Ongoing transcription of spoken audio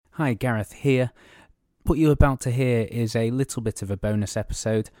Hi, Gareth here. What you're about to hear is a little bit of a bonus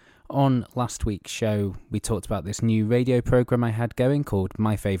episode. On last week's show, we talked about this new radio program I had going called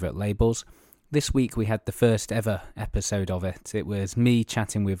My Favourite Labels. This week we had the first ever episode of it. It was me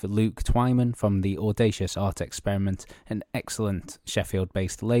chatting with Luke Twyman from the Audacious Art Experiment, an excellent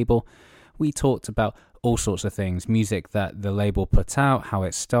Sheffield-based label. We talked about all sorts of things, music that the label put out, how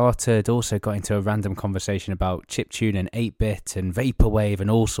it started, also got into a random conversation about chiptune and 8-bit and vaporwave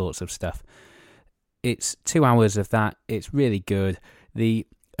and all sorts of stuff. It's 2 hours of that. It's really good. The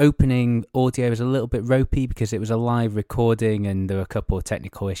opening audio is a little bit ropey because it was a live recording and there were a couple of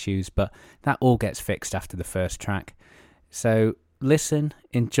technical issues, but that all gets fixed after the first track. So listen,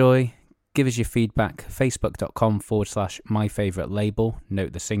 enjoy, give us your feedback, facebook.com/myfavoritelabel,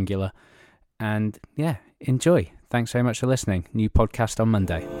 note the singular. And yeah, enjoy. Thanks very much for listening. New podcast on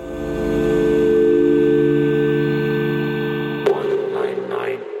Monday.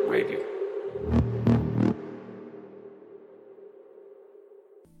 199 Radio.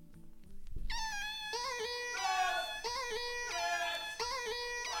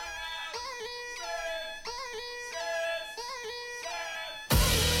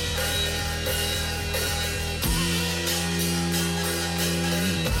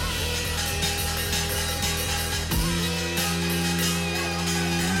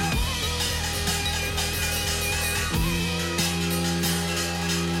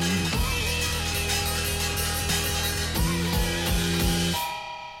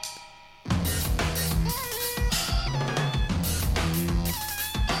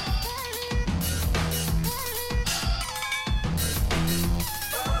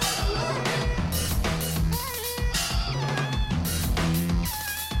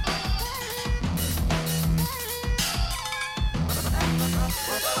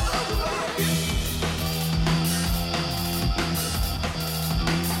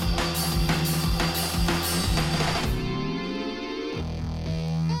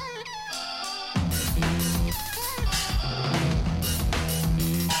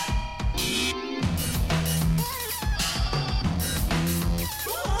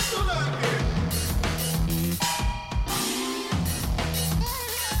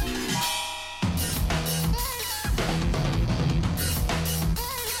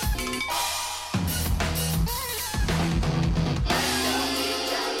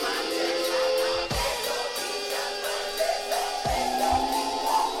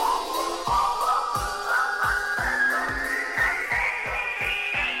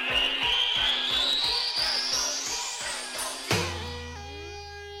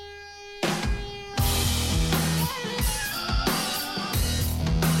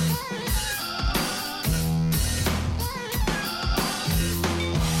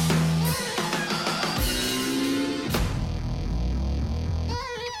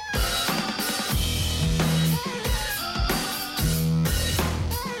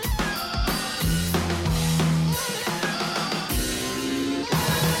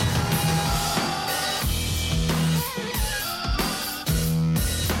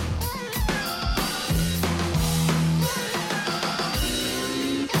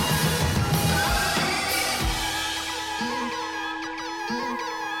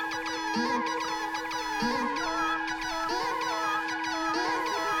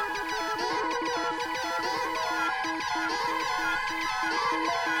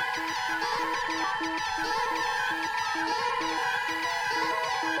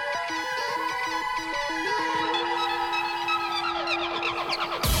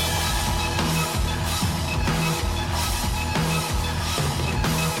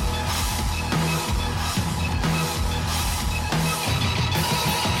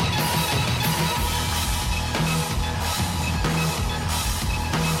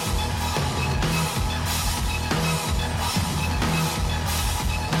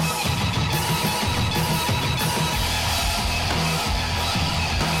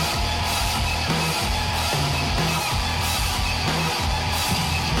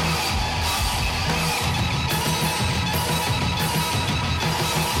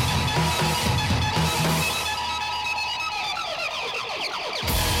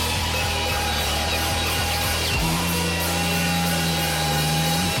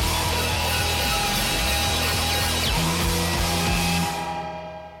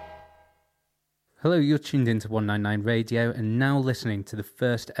 Hello, you're tuned into 199 Radio and now listening to the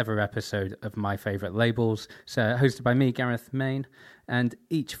first ever episode of My Favourite Labels, hosted by me, Gareth Main, and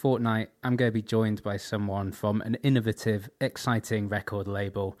each fortnight I'm going to be joined by someone from an innovative, exciting record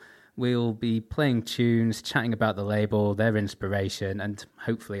label. We'll be playing tunes, chatting about the label, their inspiration, and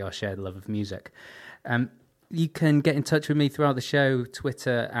hopefully our shared love of music. You can get in touch with me throughout the show,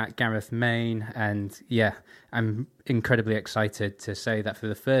 Twitter at Gareth Main. And yeah, I'm incredibly excited to say that for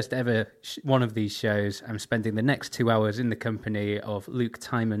the first ever one of these shows, I'm spending the next 2 hours in the company of Luke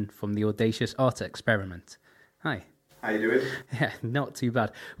Timon from the Audacious Art Experiment. Hi. How you doing? Yeah, not too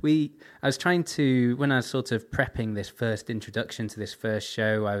bad. I was trying to, when I was sort of prepping this first introduction to this first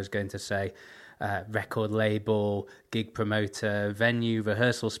show, I was going to say record label, gig promoter, venue,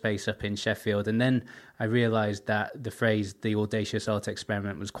 rehearsal space up in Sheffield. And then I realised that the phrase the Audacious Art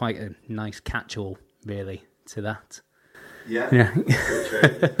Experiment was quite a nice catch-all, really, to that. Yeah.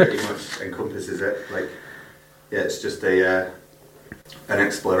 Pretty much encompasses it. Like, yeah, it's just an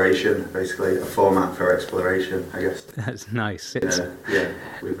exploration, basically, a format for exploration, I guess. That's nice.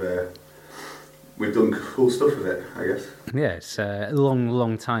 We've done cool stuff with it, I guess. Yeah, it's a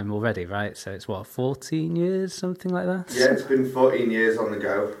long time already, right? So it's, 14 years, something like that? Yeah, it's been 14 years on the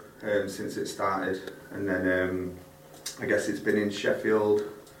go since it started. And then I guess it's been in Sheffield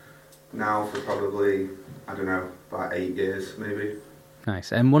now for probably, I don't know, about 8 years, maybe.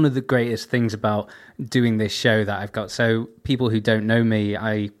 Nice. And one of the greatest things about doing this show that I've got, so people who don't know me,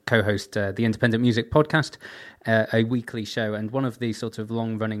 I co-host the Independent Music Podcast, a weekly show, and one of the sort of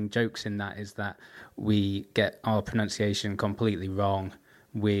long-running jokes in that is that we get our pronunciation completely wrong.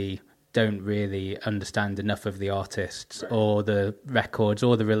 We don't really understand enough of the artists or the records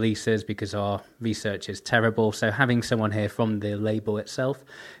or the releases because our research is terrible. So having someone here from the label itself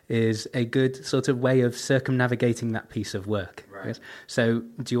is a good sort of way of circumnavigating that piece of work. Right. So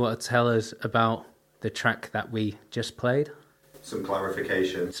do you want to tell us about the track that we just played? Some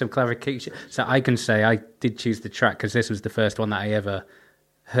clarification. So I can say I did choose the track because this was the first one that I ever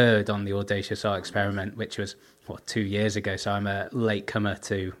heard on the Audacious Art Experiment, which was 2 years ago, so I'm a latecomer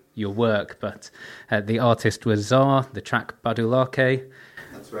to your work, but the artist was Czar, the track Badulake.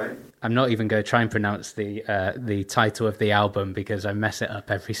 That's right. I'm not even going to try and pronounce the title of the album because I mess it up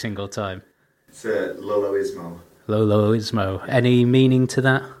every single time. It's Loloismo. Loloismo. Any meaning to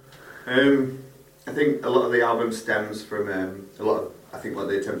that? I think a lot of the album stems from I think what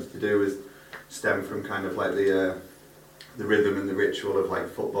they attempted to do is stem from kind of like the rhythm and the ritual of like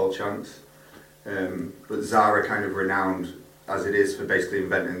football chants. But Zara kind of renowned as it is for basically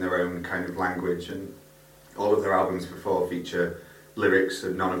inventing their own kind of language, and all of their albums before feature lyrics,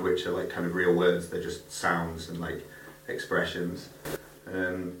 and none of which are like kind of real words. They're just sounds and like expressions.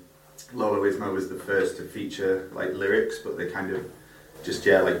 Loloismo was the first to feature like lyrics, but they kind of just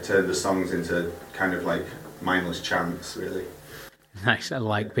turned the songs into kind of like mindless chants, really. Nice,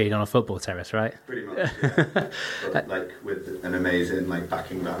 like being on a football terrace, right? Pretty much, yeah. But like with an amazing like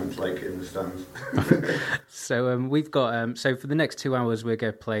backing band like in the stands. So we've got so for the next 2 hours we're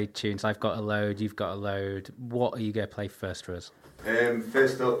going to play tunes. I've got a load, you've got a load. What are you going to play first for us?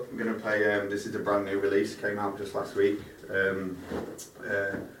 First up, I'm going to play. This is a brand new release, came out just last week. It's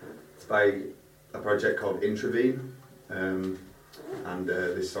by a project called Intravene, and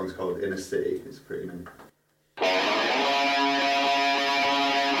this song's called Inner City. It's pretty new.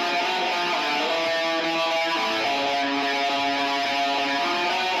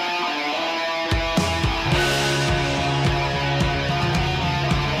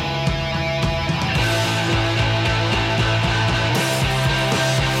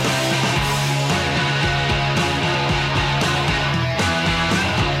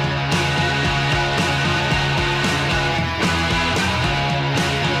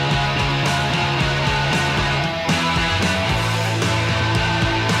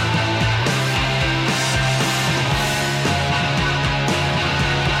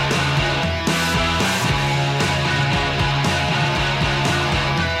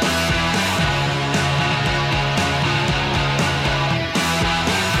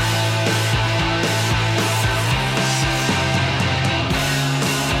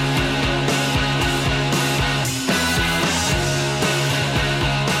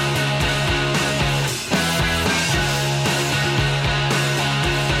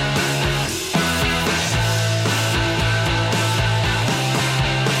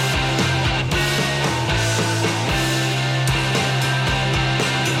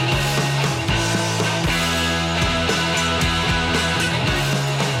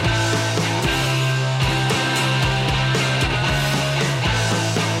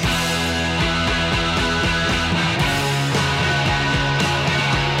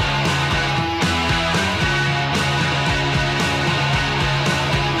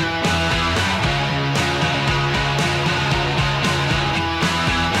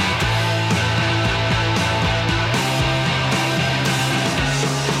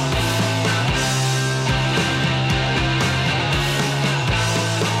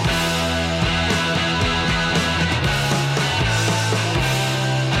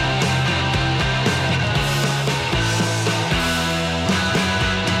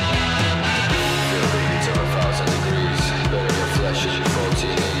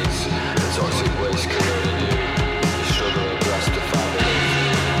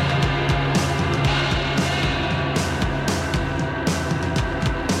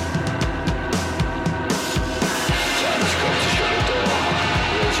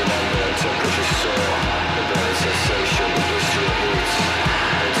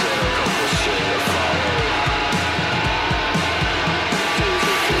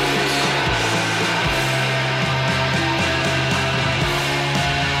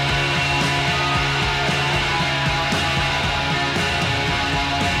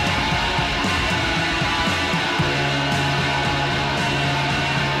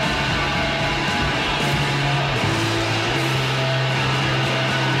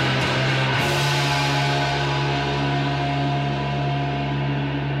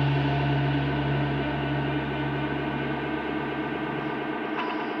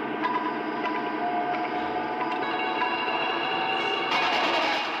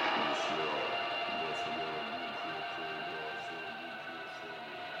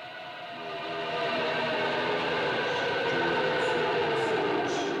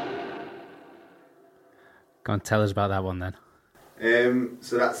 Go on, tell us about that one then.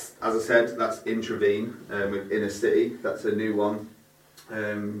 So that's, as I said, that's Intravene with Inner City. That's a new one.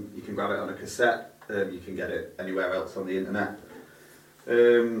 You can grab it on a cassette. You can get it anywhere else on the internet.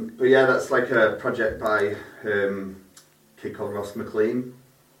 But yeah, that's like a project by a kid called Ross McLean,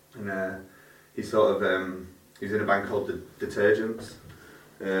 and he's in a band called The Detergents.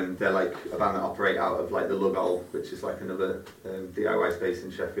 They're like a band that operate out of like the Lugol, which is like another DIY space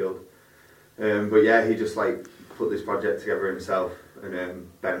in Sheffield. But yeah, he just like put this project together himself, and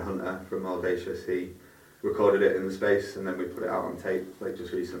Ben Hunter from Audacious, he recorded it in the space, and then we put it out on tape like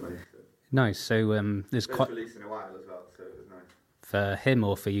just recently. Nice. So there's First quite release in a while as well, so it was nice. for him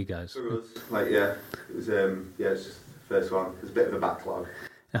or for you guys. For us, like yeah, it was it's just the first one. There's a bit of a backlog.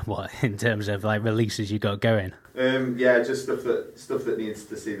 What in terms of like releases you got going? Yeah, just stuff that needs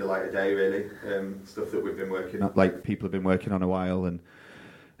to see the light of day, really. Stuff that we've been working on, like people have been working on a while, and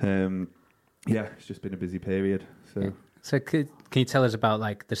it's just been a busy period. So. Yeah. So can you tell us about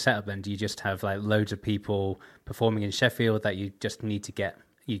like the setup then? Do you just have like loads of people performing in Sheffield that you just need to get?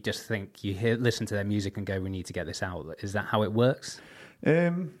 You just think listen to their music and go, we need to get this out. Is that how it works?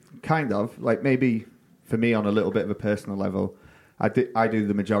 Kind of. Like maybe for me on a little bit of a personal level, I do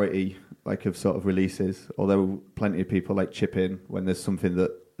the majority like of sort of releases. Although plenty of people like chip in when there's something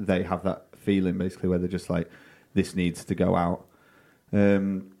that they have that feeling basically where they're just like, this needs to go out.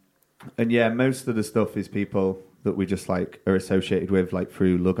 And yeah, most of the stuff is people that we just like are associated with like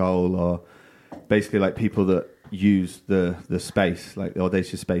through Lugol, or basically like people that use the space, like the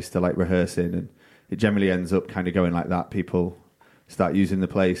Audacious space, to like rehearse in, and it generally ends up kind of going like that. People start using the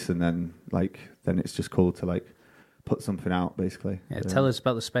place, and then it's just cool to like put something out basically. Yeah, tell us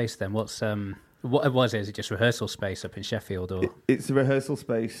about the space then. What was it? Is it just rehearsal space up in Sheffield, or it's a rehearsal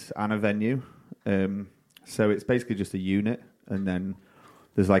space and a venue? So it's basically just a unit, and then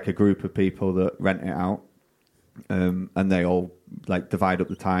there's like a group of people that rent it out. And they all like divide up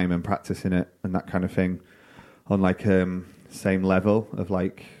the time and practice in it and that kind of thing on like same level of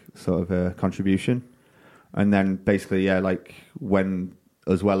like sort of a contribution. And then basically, yeah, like when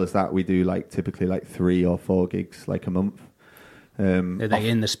as well as that we do like typically like 3 or 4 gigs like a month. Are they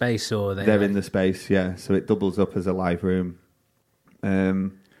in the space or they're in the space? Yeah, so it doubles up as a live room.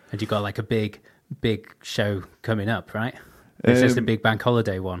 And you got like a big show coming up, right? It's just a big bank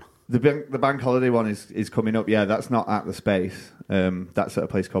holiday one. The bank holiday one is coming up. Yeah, that's not at the space. That's at a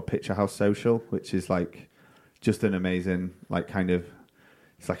place called Picture House Social, which is like just an amazing, like kind of,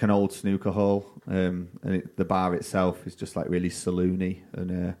 it's like an old snooker hall. And the bar itself is just like really saloony,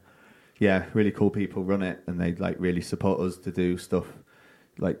 and really cool people run it, and they like really support us to do stuff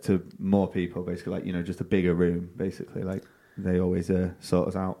like to more people, basically, like, you know, just a bigger room, basically. Like they always sort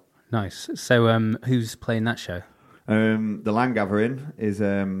us out. Nice. So who's playing that show? The Land Gathering is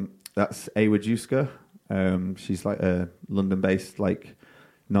that's Awa Juska. She's like a London-based like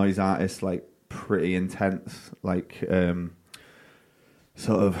noise artist, like pretty intense, like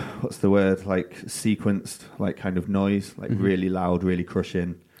sort of what's the word, like sequenced, like kind of noise, like really loud, really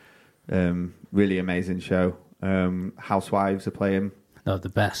crushing. Really amazing show. Housewives are playing. Oh, the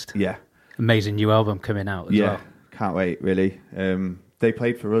best. Yeah. Amazing new album coming out as well. Can't wait, really. They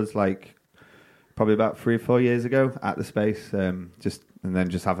played for us like probably about 3 or 4 years ago at the space, and then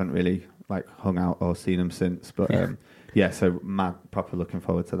just haven't really like hung out or seen them since. But so mad, proper looking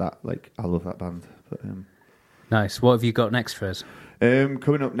forward to that. Like I love that band. But nice. What have you got next for us?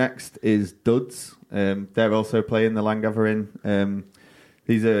 Coming up next is Duds. They're also playing the Land Gathering.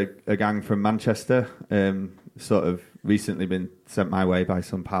 These are a gang from Manchester. Sort of recently been sent my way by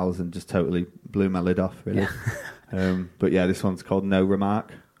some pals and just totally blew my lid off, really. But yeah, this one's called No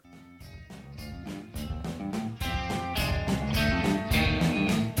Remark.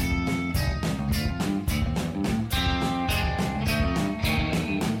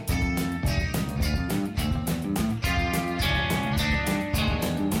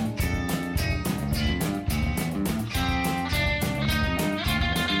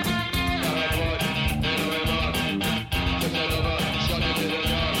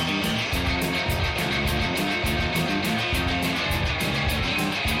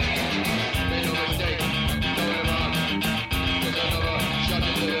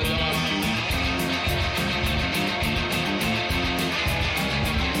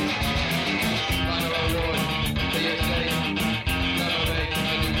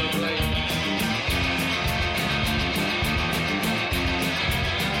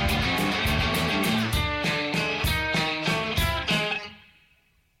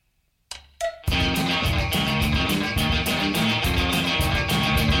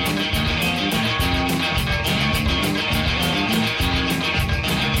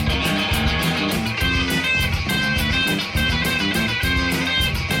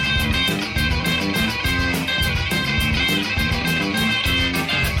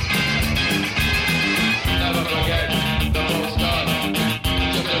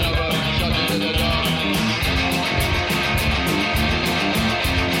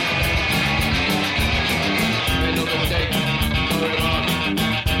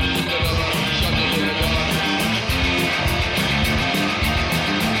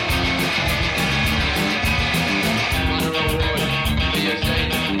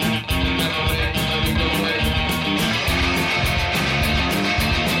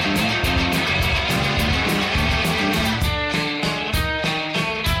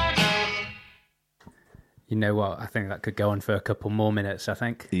 You know what? I think that could go on for a couple more minutes, I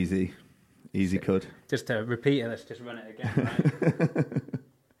think. Easy could. Just to repeat it, let's just run it again,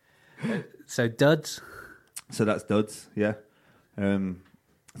 right? So Duds? So that's Duds, yeah.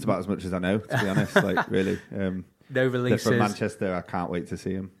 It's about as much as I know, to be honest, like, really. No releases. They're from Manchester, I can't wait to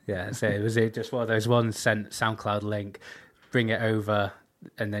see them. Yeah, so was it just one of those ones, sent SoundCloud link, bring it over,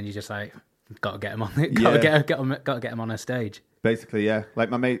 and then you just like, got to get them on it, got to get them on a stage. Basically, yeah. Like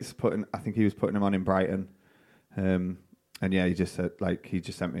my mate's I think he was putting them on in Brighton. And yeah, he just said, like, he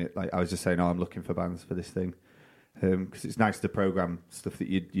just sent me, like, I was just saying, I'm looking for bands for this thing. Because it's nice to program stuff that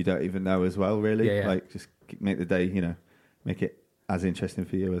you don't even know as well, really. Yeah. Like, just make the day, make it as interesting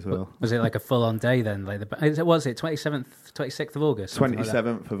for you as well. Was it like a full-on day then? Like was it 27th, 26th of August?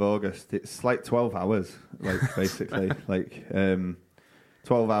 27th of August. It's like 12 hours, like, basically. Like,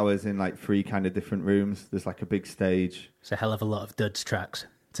 12 hours in, like, 3 kind of different rooms. There's, like, a big stage. It's a hell of a lot of Duds tracks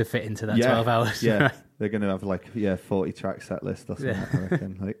to fit into that 12 hours. Yeah, they're going to have, like, 40 track set list or something, I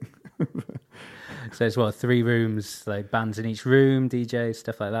reckon. Like. So it's 3 rooms, like bands in each room, DJs,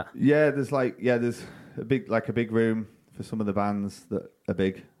 stuff like that. Yeah, there's a big room for some of the bands that are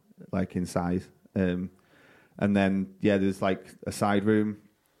big, like in size, and then there's like a side room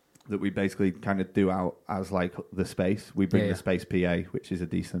that we basically kind of do out as like the space. We bring the space PA, which is a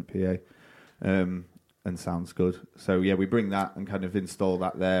decent PA, and sounds good. So yeah, we bring that and kind of install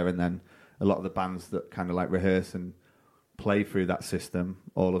that there, and then a lot of the bands that kind of like rehearse and play through that system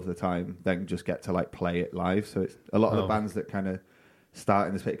all of the time then just get to like play it live. So it's a lot of the bands that kind of start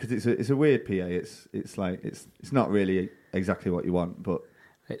in the space, because it's a weird PA. It's like it's not really exactly what you want, but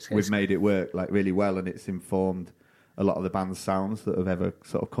we've made it work like really well, and it's informed a lot of the band's sounds that have ever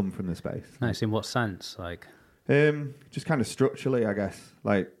sort of come from the space. Nice. In what sense? Like just kind of structurally, I guess,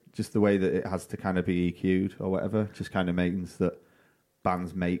 like just the way that it has to kind of be EQ'd or whatever just kind of means that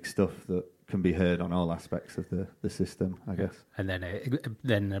bands make stuff that can be heard on all aspects of the system, I guess. And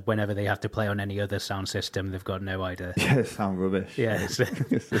then whenever they have to play on any other sound system, they've got no idea. Yeah, sound rubbish. Yeah. So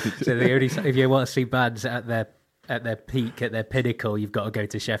the only, if you want to see bands at their peak, at their pinnacle, you've got to go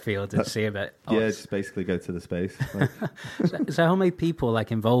to Sheffield and see them at odds. Yeah, just basically go to the space. Like. So how many people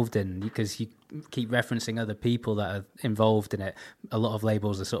like involved in? Because you keep referencing other people that are involved in it. A lot of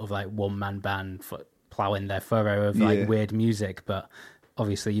labels are sort of like one-man band for ploughing their furrow of like weird music, but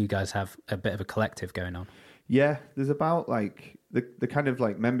obviously you guys have a bit of a collective going on. Yeah, there's about like the kind of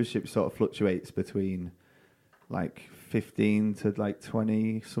like membership sort of fluctuates between like 15 to like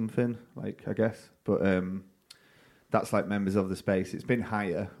 20 something, like, I guess. But that's like members of the space. It's been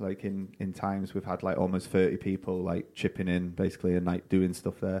higher, like in times we've had like almost 30 people like chipping in basically and like doing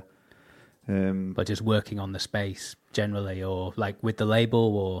stuff there. But just working on the space generally, or like with the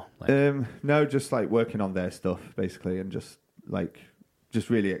label, or like... No, just like working on their stuff basically, and just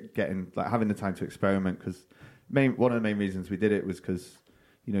really getting like having the time to experiment, because one of the main reasons we did it was because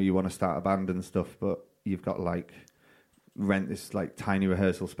you want to start a band and stuff, but you've got to like rent this like tiny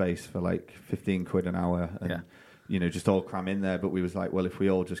rehearsal space for like 15 quid an hour and just all cram in there. But we was like, well, if we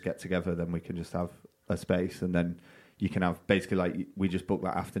all just get together, then we can just have a space, and then you can have basically like we just book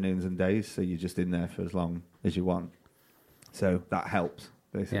that afternoons and days, so you're just in there for as long as you want. So that helps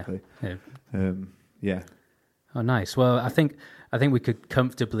basically. Yeah. Oh, nice. Well, I think we could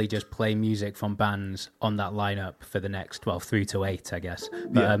comfortably just play music from bands on that lineup for the next 3 to 8, I guess.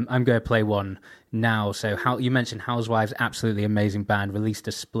 But I'm going to play one now. So you mentioned Housewives, absolutely amazing band, released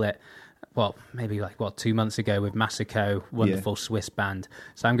a split. Well, maybe 2 months ago with Massico, wonderful Swiss band.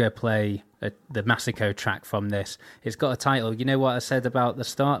 So I'm going to play the Massico track from this. It's got a title. You know what I said about the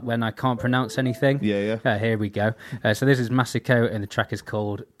start when I can't pronounce anything? Yeah. Here we go. So this is Massico, and the track is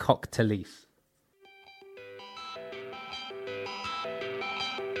called Cocktailis.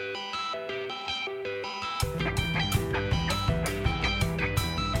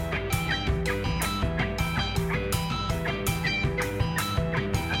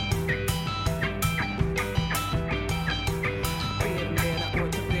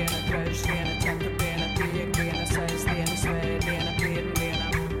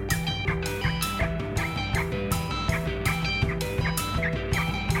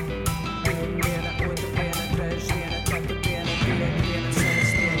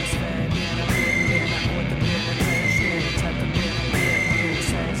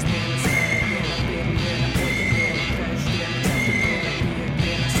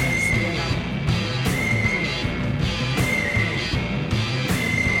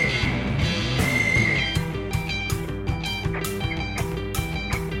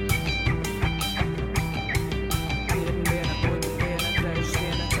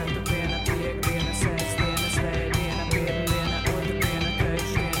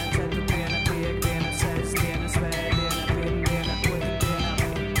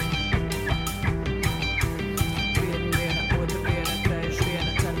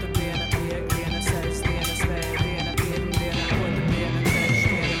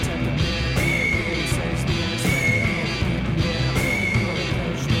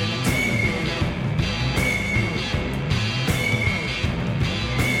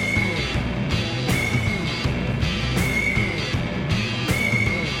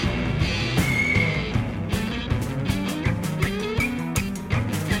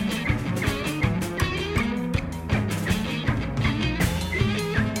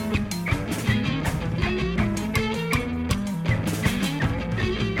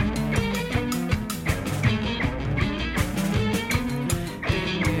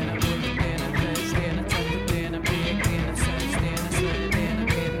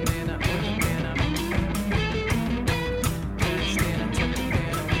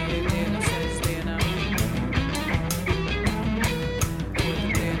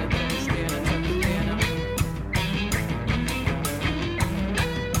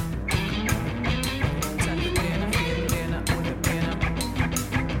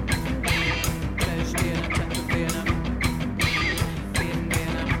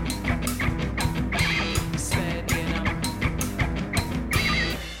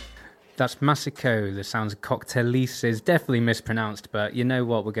 That's Massico. The sounds of Cocktailice is definitely mispronounced, but you know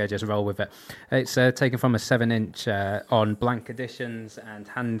what? We're going to just roll with it. It's taken from a 7-inch on Blank Editions and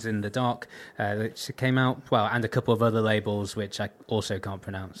Hands in the Dark, which came out, well, and a couple of other labels, which I also can't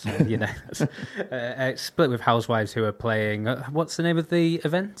pronounce. You know, it's split with Housewives, who are playing. What's the name of the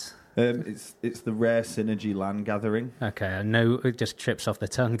event? It's the Rare Synergy Land Gathering. Okay, I know it just trips off the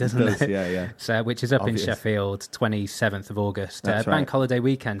tongue, doesn't it? Yeah. So, which is up Obvious. in Sheffield, 27th of August. That's Bank right. holiday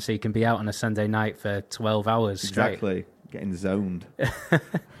weekend, so you can be out on a Sunday night for 12 hours straight. Exactly. Getting zoned.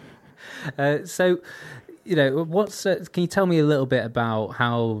 So, you know, what's can you tell me a little bit about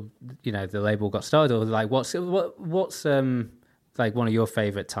how, you know, the label got started, or like what's like one of your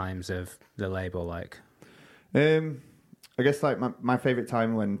favourite times of the label like? I guess like my favourite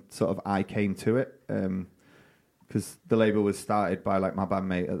time when sort of I came to it, because the label was started by like my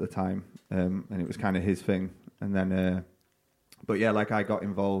bandmate at the time, and it was kind of his thing. And then, but yeah, like I got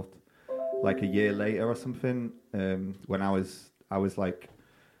involved like a year later or something, when I was like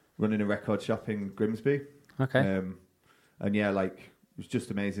running a record shop in Grimsby. Okay. And yeah, like it was just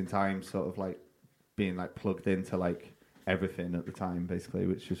amazing time, sort of like being like plugged into like everything at the time, basically,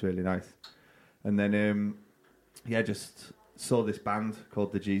 which was really nice. And then, yeah, just saw this band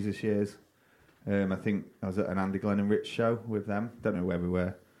called the Jesus Years. I think I was at an Andy Glenn and Rich show with them. Don't know where we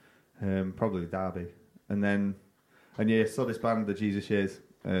were. Probably Derby. And yeah, saw this band, the Jesus Years.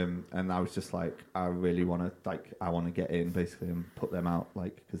 And I was just like, I really want to get in basically and put them out,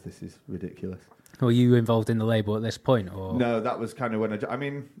 like, because this is ridiculous. Were you involved in the label at this point, or No, that was kind of when I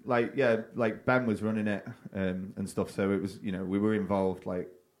mean, like, yeah, like Ben was running it and stuff. So it was, you know, we were involved. Like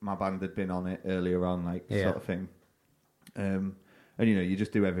my band had been on it earlier on, like sort of thing. And you know, you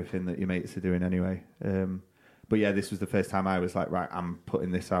just do everything that your mates are doing anyway. But yeah, this was the first time I was like, right, I'm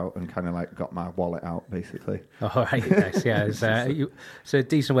putting this out, and kind of like got my wallet out, basically. All right, nice. Yeah, it's a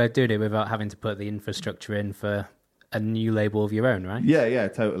decent way of doing it without having to put the infrastructure in for a new label of your own, right? Yeah,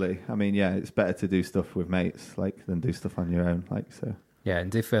 totally. I mean, yeah, it's better to do stuff with mates, like, than do stuff on your own, like, so. Yeah,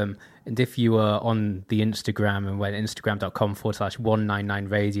 and if you were on the Instagram and went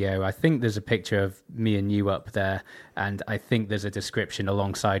instagram.com/199radio, I think there's a picture of me and you up there, and I think there's a description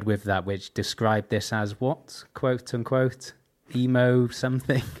alongside with that which described this as what, quote unquote, emo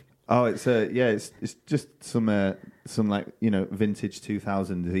something. Oh, it's it's just some like, you know, vintage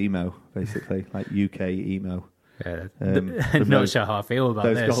 2000s emo, basically, like UK emo. Yeah, From not sure how I feel about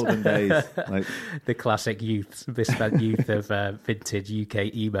those this. golden days, like The classic youth of vintage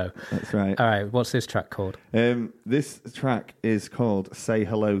UK emo. that's right. All right, what's this track called? This track is called "Say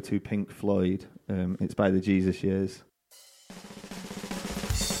Hello to Pink Floyd." It's by the Jesus Years.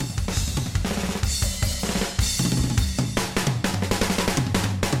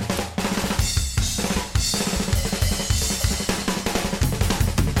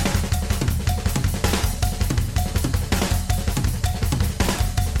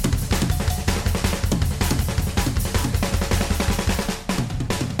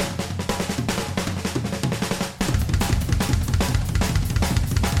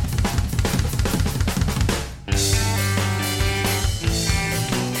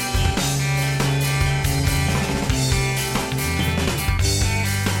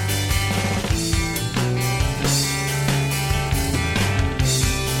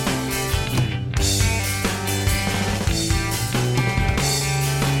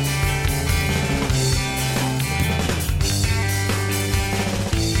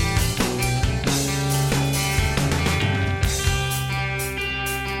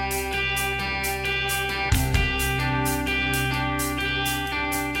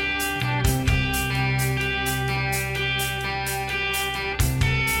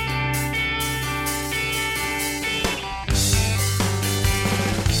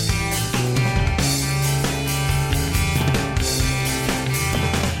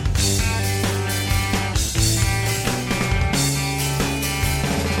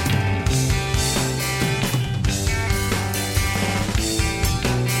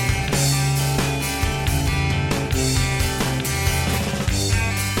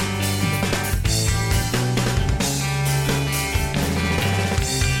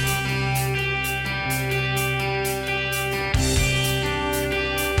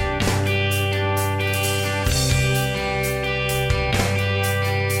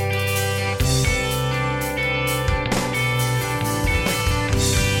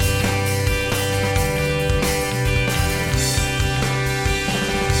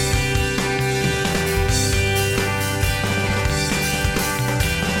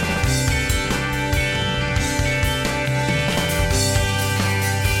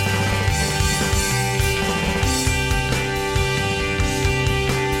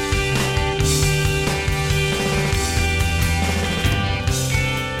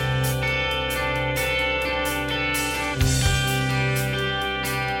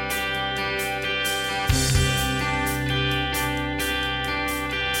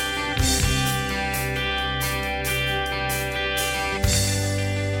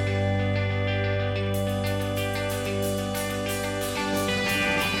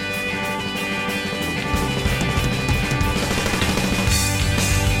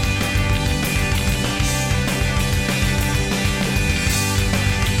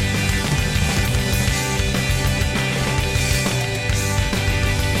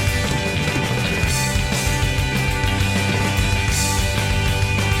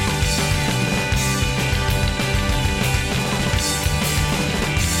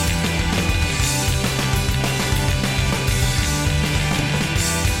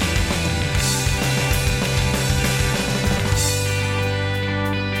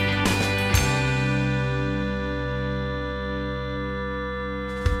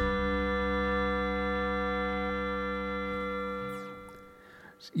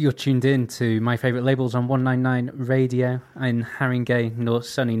 You're tuned in to My Favourite Labels on 199 Radio in Haringey,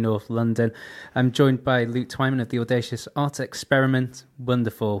 sunny North London. I'm joined by Luke Twyman of the Audacious Art Experiment,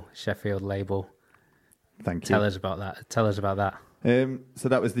 wonderful Sheffield label. Thank you. Tell us about that. So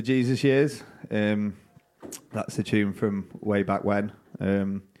that was the Jesus Years. That's a tune from way back when.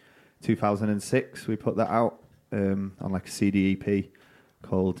 2006, we put that out on like a CD EP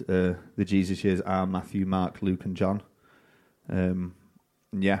called The Jesus Years Are Matthew, Mark, Luke and John.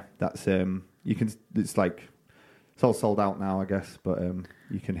 Yeah, that's it's like it's all sold out now, I guess, but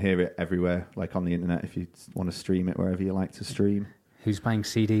you can hear it everywhere, like on the internet if you want to stream it wherever you like to stream. Who's buying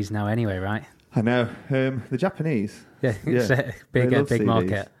CDs now anyway, right? I know. The Japanese. Yeah, it's a big CDs.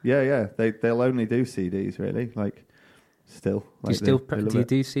 market. Yeah. They'll only do CDs, really. Like, still. Like Do you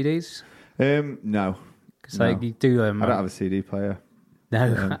do CDs? No. Because like you do. I don't have a CD player.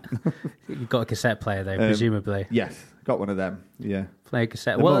 No, you've got a cassette player though, presumably. Yes, got one of them. Yeah, play a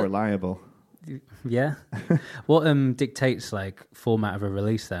cassette. They're more reliable. Yeah. What dictates like format of a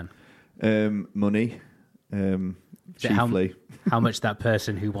release then? Money. Chiefly. How much that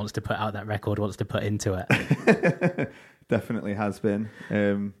person who wants to put out that record wants to put into it. Definitely has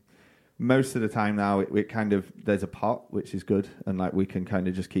been. Most of the time now, it kind of there's a pot, which is good, and like we can kind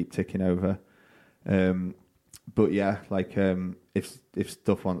of just keep ticking over. But yeah, like if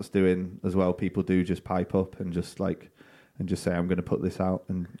stuff wants doing as well, people do just pipe up and just say I'm going to put this out,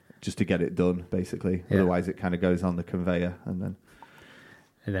 and just to get it done, basically. Yeah. Otherwise, it kind of goes on the conveyor and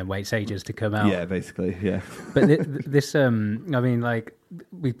then waits ages to come out. Yeah, basically, yeah. But this, I mean, like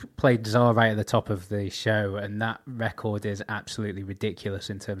we played Tsar right at the top of the show, and that record is absolutely ridiculous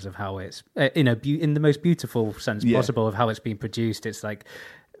in terms of how it's in the most beautiful sense possible of how it's been produced. It's like.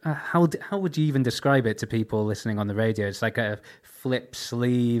 How would you even describe it to people listening on the radio? It's like a flip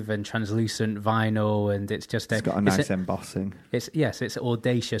sleeve and translucent vinyl, and it's got a nice embossing. It's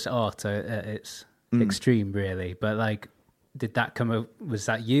audacious art. It's extreme, really. But like, did that was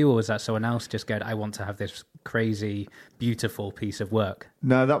that you, or was that someone else just going, I want to have this crazy, beautiful piece of work?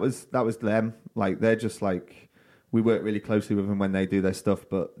 No, that was them. Like, they're just like, we work really closely with them when they do their stuff,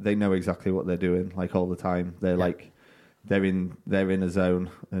 but they know exactly what they're doing, like all the time. They're like. They're in a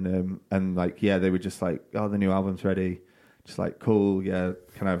zone, and like they were just like, oh, the new album's ready, just like cool, yeah,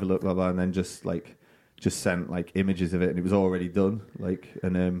 can I have a look, blah blah, and then just sent like images of it, and it was already done, like,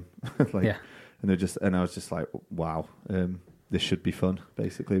 and and I was just like, wow, this should be fun,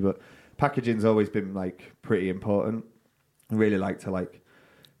 basically. But packaging's always been like pretty important. I really like to like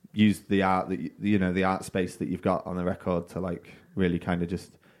use the art that the art space that you've got on the record to like really kind of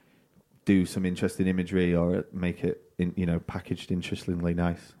just do some interesting imagery or make it packaged interestingly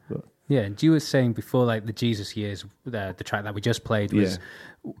nice. But yeah, and you were saying before, like the Jesus Years, the track that we just played was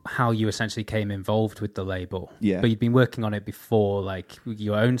how you essentially came involved with the label. Yeah, but you'd been working on it before, like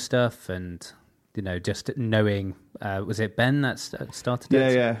your own stuff, and just knowing. Was it Ben that started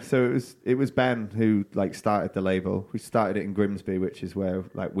it? Yeah. So it was Ben who like started the label. We started it in Grimsby, which is where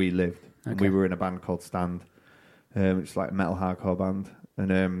like we lived, and we were in a band called Stand, which is like a metal hardcore band.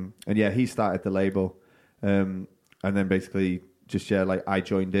 And yeah, he started the label, and then basically just like I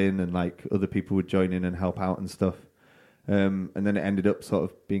joined in, and like other people would join in and help out and stuff, and then it ended up sort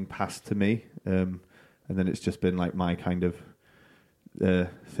of being passed to me, and then it's just been like my kind of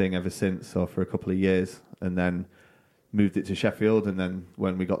thing ever since, or for a couple of years, and then moved it to Sheffield, and then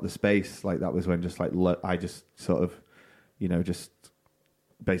when we got the space, like that was when just like I just sort of, just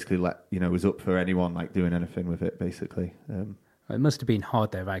basically was up for anyone like doing anything with it, basically. It must have been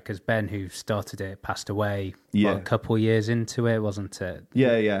hard though, right? Because Ben, who started it, passed away a couple of years into it, wasn't it?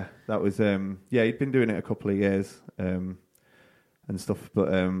 Yeah. That was he'd been doing it a couple of years and stuff, but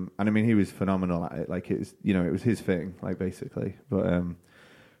and I mean he was phenomenal at it. Like it was, it was his thing, like basically. But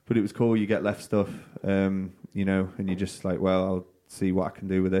it was cool. You get left stuff, and you're just like, well, I'll see what I can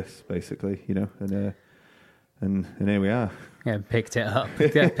do with this, basically, and here we are. Yeah, picked it up.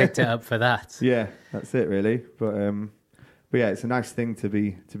 Picked it up for that. Yeah, that's it really. But yeah, it's a nice thing to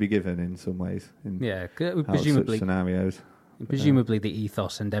be given in some ways. Presumably scenarios. Presumably, the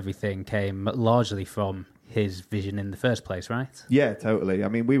ethos and everything came largely from his vision in the first place, right? Yeah, totally. I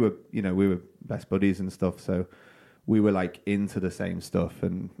mean, we were best buddies and stuff, so we were like into the same stuff,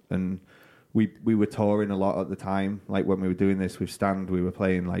 and we were touring a lot at the time. Like when we were doing this with Stand, we were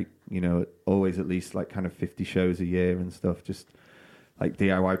playing like always at least like kind of 50 shows a year and stuff. Just like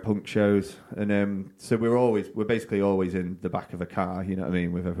DIY punk shows, and so we're basically always in the back of a car, you know what I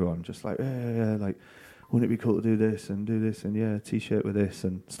mean, with everyone, just like like wouldn't it be cool to do this and a t-shirt with this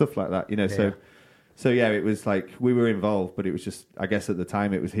and stuff like that, So yeah, it was like we were involved, but it was just, I guess at the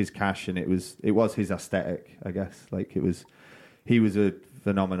time it was his cash and it was his aesthetic, I guess. Like he was a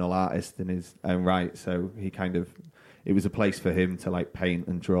phenomenal artist in his own right. So it was a place for him to like paint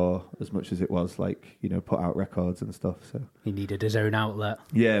and draw as much as it was like, you know, put out records and stuff. So he needed his own outlet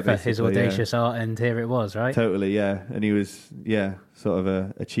for his audacious art, and here it was, right? Totally, yeah. And he was, sort of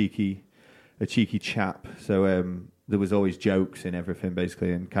a cheeky chap. So there was always jokes in everything,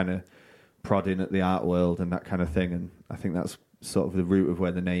 basically, and kind of prodding at the art world and that kind of thing. And I think that's sort of the root of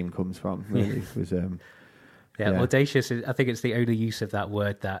where the name comes from, really. Was audacious I think it's the only use of that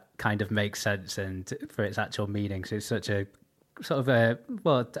word that kind of makes sense and for its actual meaning. So it's such a sort of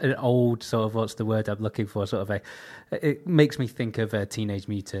an old sort of, what's the word I'm looking for, sort of it makes me think of a Teenage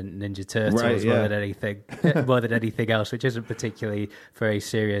Mutant Ninja Turtles more than anything else, which isn't particularly for a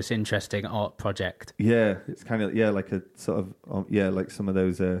serious, interesting art project. Yeah, it's kind of like a sort of like some of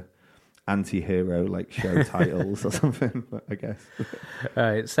those anti-hero like show titles or something, I guess. All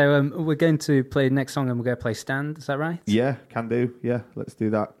right, so we're going to play the next song, and we're going to play Stand. Is that right? Yeah, can do. Yeah, let's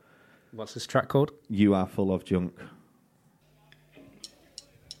do that. What's this track called? You Are Full of Junk.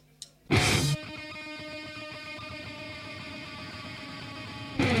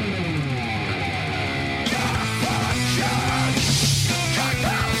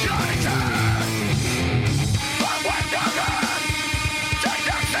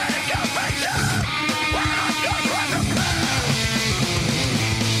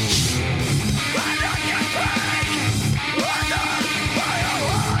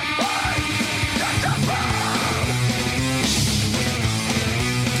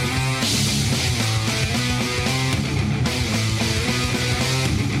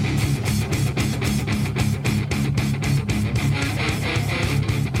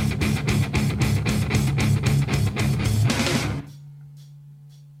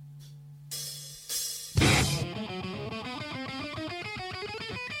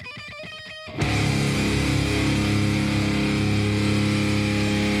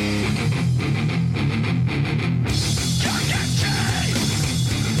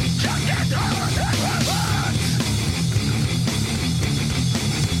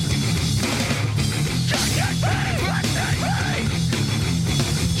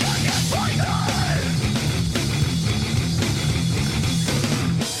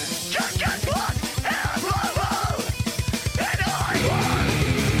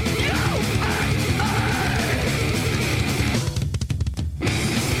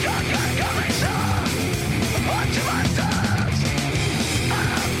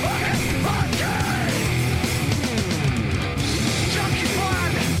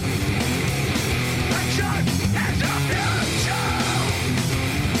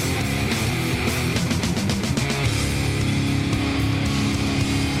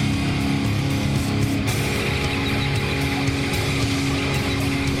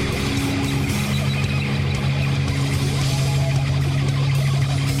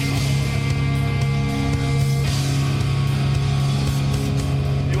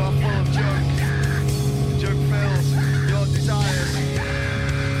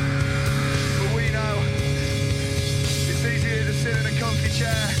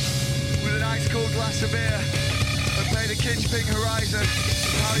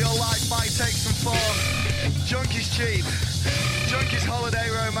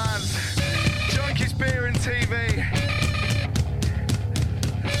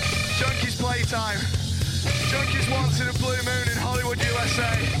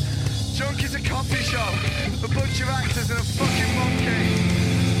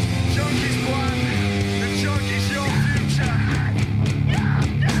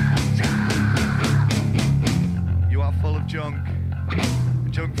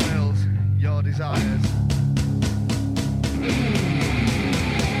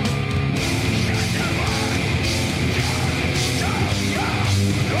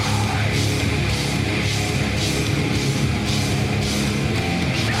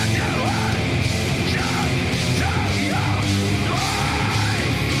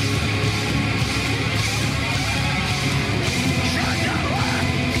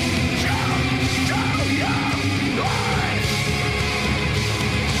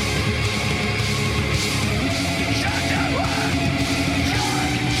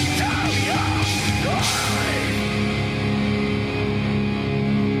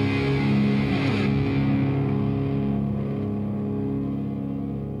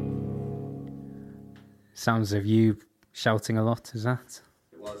 Sounds of you shouting a lot, is that?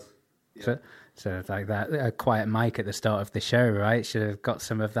 It was. Yeah. So like that, a quiet mic at the start of the show, right? Should have got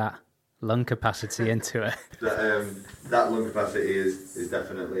some of that lung capacity into it. That lung capacity is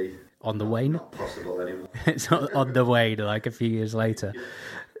definitely on the wane. Not possible anymore. It's on the wane, like a few years later.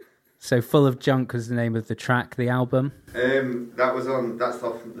 So Full of Junk was the name of the track, the album? That's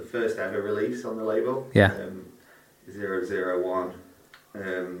off the first ever release on the label. Yeah. 001,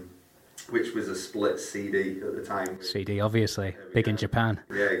 which was a split CD at the time. CD, obviously. Big in Japan.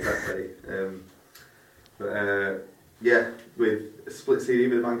 Yeah, exactly. With a split CD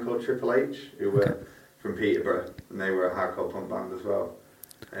with a band called Triple H, who were from Peterborough, and they were a hardcore punk band as well.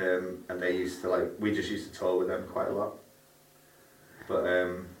 And they used to we just used to tour with them quite a lot. But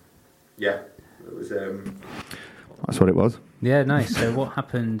it was. That's what it was. Yeah, nice. So what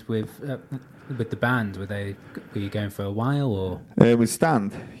happened with the band? Were you going for a while or? With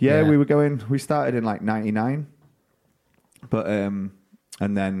Stand, yeah, we were going. We started in like '99, but and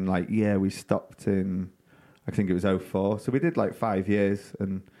then we stopped in, I think it was 04. So we did like 5 years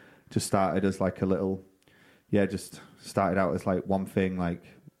and just started as like a little, just started out as like one thing, like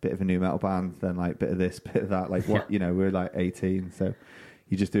bit of a new metal band, then like bit of this, bit of that, like what we were like 18, so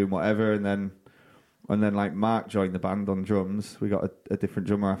you're just doing whatever, and then like Mark joined the band on drums. We got a different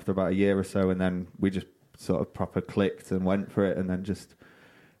drummer after about a year or so, and then we just sort of proper clicked and went for it, and then just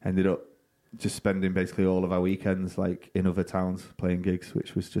ended up just spending basically all of our weekends like in other towns playing gigs,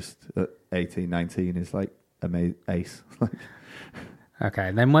 which was just at 18, 19 is like ace. Okay,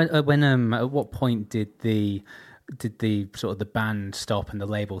 and then when at what point did the sort of the band stop and the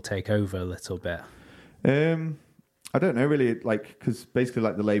label take over a little bit? I don't know really, like, because basically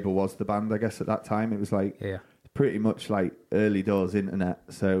like the label was the band, I guess at that time. It was like pretty much like early doors internet,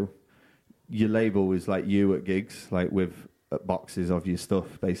 so your label was like you at gigs, like with boxes of your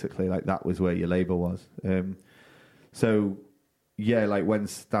stuff, basically. Like that was where your label was. So yeah, like when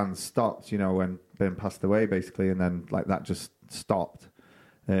Stan stopped, when Ben passed away basically, and then like that just stopped.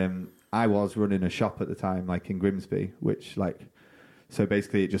 I was running a shop at the time, like in Grimsby, which like, so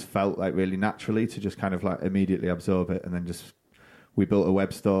basically it just felt like really naturally to just kind of like immediately absorb it. And then we built a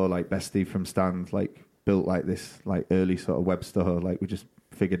web store, like Bestie from Stand, like built like this like early sort of web store. Like he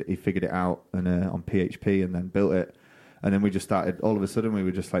figured it out and on PHP and then built it. And then we just started, all of a sudden we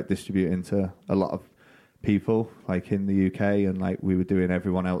were just like distributing to a lot of people like in the UK, and like we were doing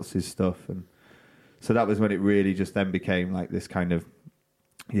everyone else's stuff. And so that was when it really just then became like this kind of,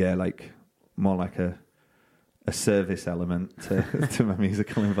 like more like a service element to my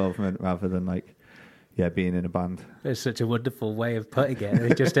musical involvement rather than like, being in a band. It's such a wonderful way of putting it.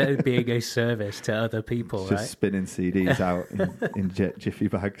 It's just being a service to other people, it's just spinning CDs out in jiffy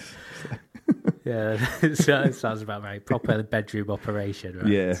bags. Yeah, it sounds about right. Proper bedroom operation, right?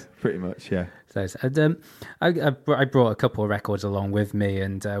 Yeah, pretty much, yeah. So, I brought a couple of records along with me,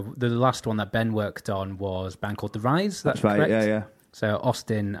 and the last one that Ben worked on was a band called The Rise. That's right, correct? yeah. So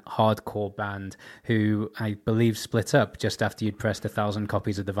Austin hardcore band who I believe split up just after you'd pressed 1,000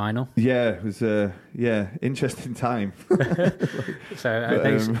 copies of the vinyl. Yeah, it was interesting time.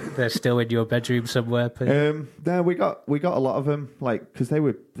 So they're still in your bedroom somewhere. No, we got a lot of them, like because they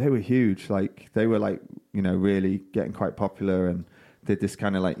were huge. Like they were like really getting quite popular and did this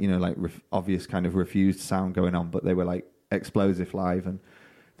kind of like obvious kind of Refused sound going on, but they were like explosive live and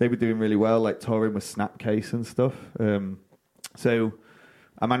they were doing really well, like touring with Snapcase and stuff. So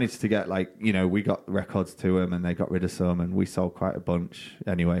I managed to get we got records to them and they got rid of some and we sold quite a bunch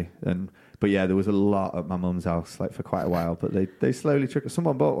anyway. But there was a lot at my mum's house like for quite a while, but they slowly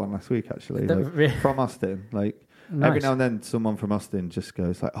someone bought one last week actually from Austin. Like nice. Every now and then someone from Austin just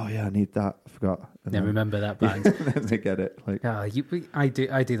goes like, oh yeah, I need that. I forgot. And then remember that band. Then they get it. Like I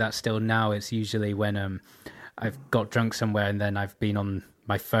do that still now. It's usually when I've got drunk somewhere and then I've been on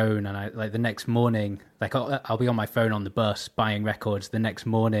my phone and I like the next morning, like I'll be on my phone on the bus buying records. The next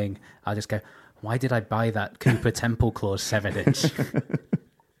morning I'll just go, why did I buy that Cooper Temple Claws 7-inch?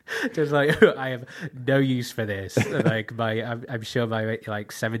 Just like I have no use for this. Like I'm sure my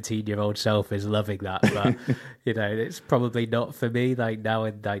like 17-year-old self is loving that, but it's probably not for me. Like now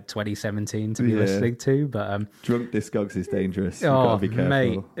in like 2017 to be listening to. But drunk Discogs is dangerous. You've got to be careful.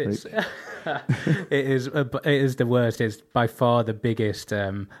 Mate, it is the worst. It's by far the biggest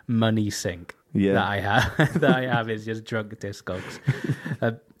money sink that I have. That I have is just drunk Discogs.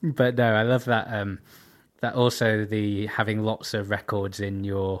 But no, I love that. That also the having lots of records in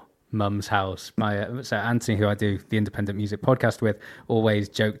your mum's house. So Anthony, who I do the independent music podcast with, always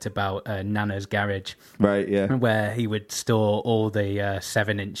joked about Nana's garage, right? Yeah, where he would store all the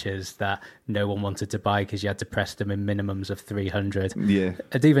 7-inches that no one wanted to buy because you had to press them in minimums of 300. Yeah,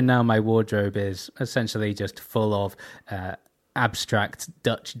 and even now my wardrobe is essentially just full of abstract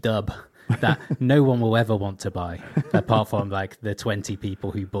Dutch dub that no one will ever want to buy, apart from like the 20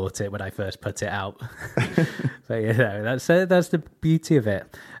 people who bought it when I first put it out. But that's the beauty of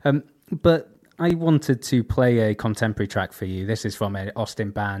it. But I wanted to play a contemporary track for you. This is from an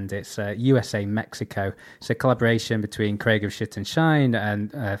Austin band. It's USA Mexico. It's a collaboration between Craig of Shit and Shine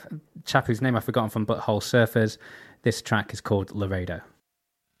and a chap whose name I've forgotten from Butthole Surfers. This track is called Laredo.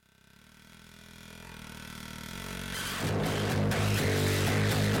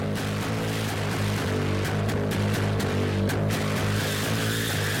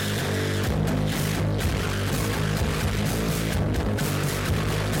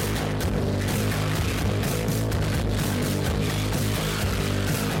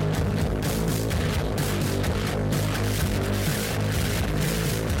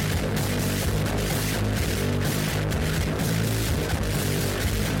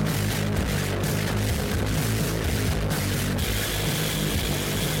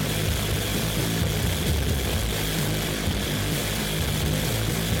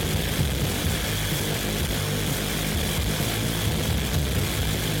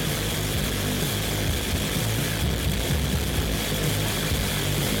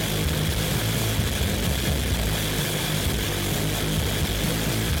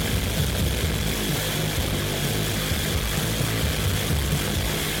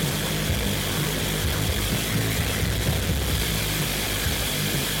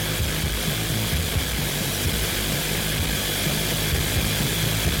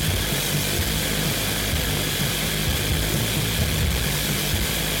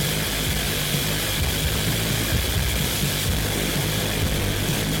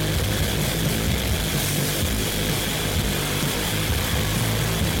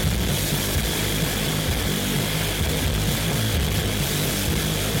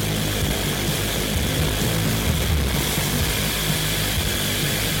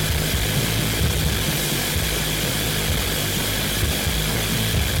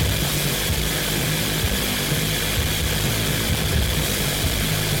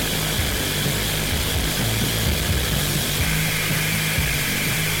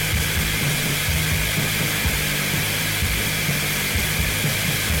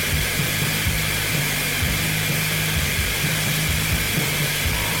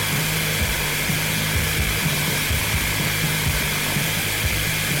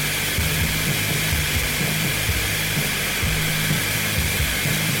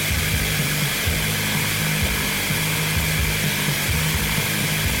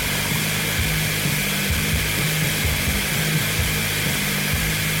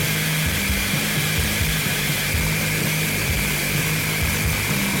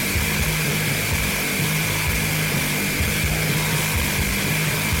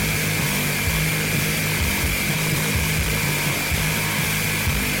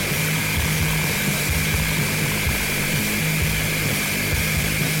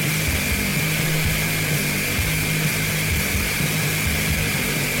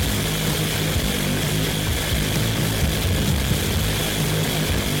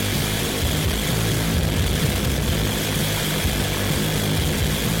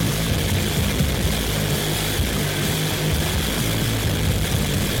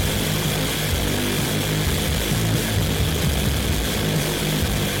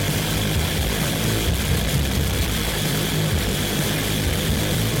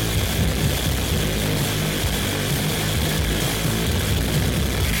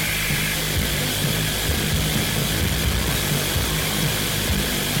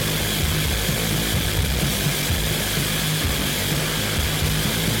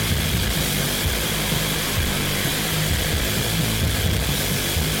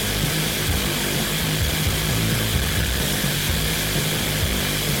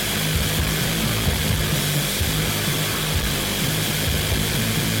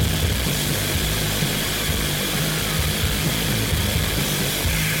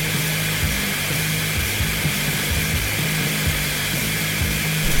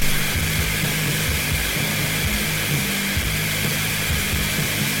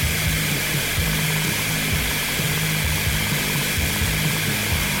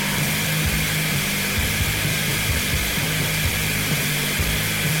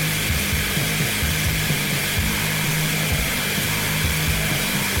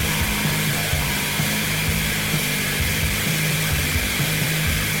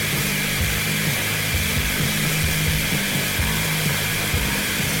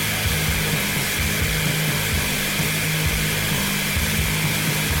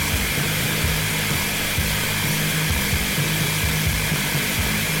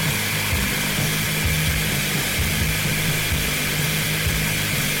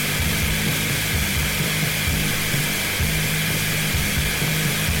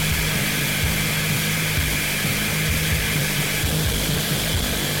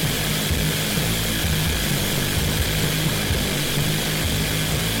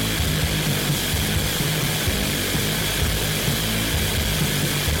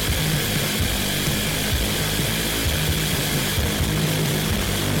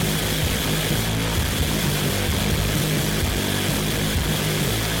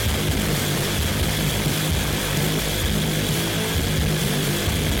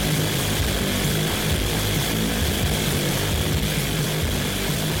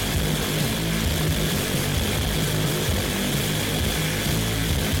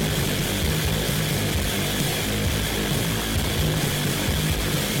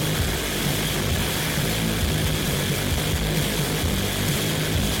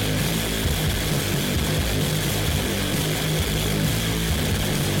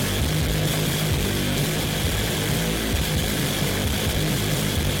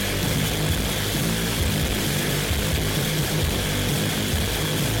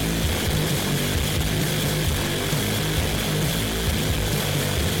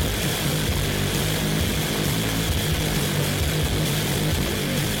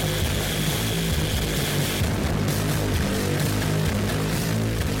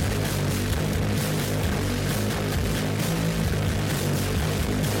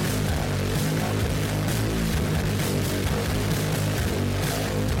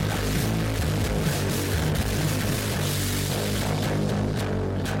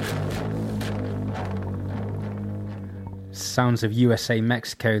 sounds of USA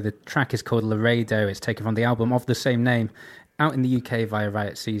Mexico. The track is called Laredo. It's taken from the album of the same name, out in the UK via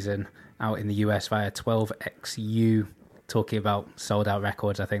Riot Season, out in the US via 12XU. Talking about sold out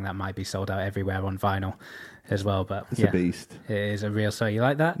records, I think that might be sold out everywhere on vinyl as well. But It's a beast. it is a real song. You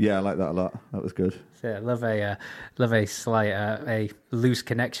like that? Yeah, I like that a lot. That was good. So, yeah, love a slight a loose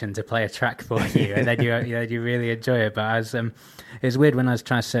connection to play a track for you, and then you really enjoy it. But as it's weird when I was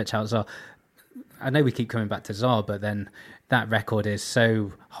trying to search out Czar. I know we keep coming back to Czar, but then that record is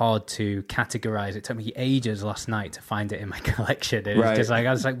so hard to categorize. It took me ages last night to find it in my collection. It was just like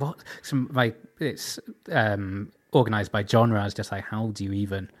I was like, what? It's organized by genre. I was just like, how do you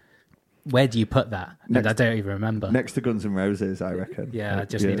even? Where do you put that? And I don't even remember. Next to Guns N' Roses, I reckon. Yeah, I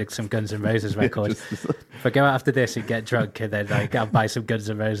just needed some Guns N' Roses records. If I go out after this and get drunk, and then I'll buy some Guns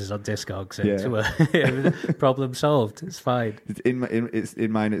N' Roses on Discogs, and problem solved. It's fine. In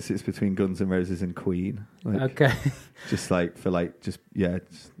mine. It sits between Guns N' Roses and Queen. Okay. Just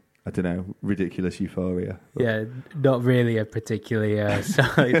I don't know, ridiculous euphoria. Yeah, not really a particularly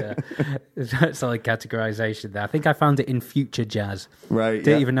solid categorization there. I think I found it in Future Jazz. Right.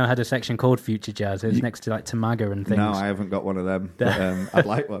 Didn't even know I had a section called Future Jazz. It was next to like Tamaga and things. No, I haven't got one of them. But, I'd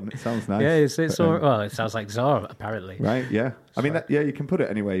like one. It sounds nice. Yeah, it's all, well, it sounds like Czar apparently. Right. Yeah. I mean, you can put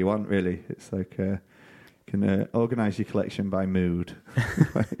it anywhere you want. Really, it's like you can organize your collection by mood.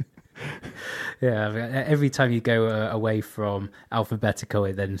 Yeah, every time you go away from alphabetical,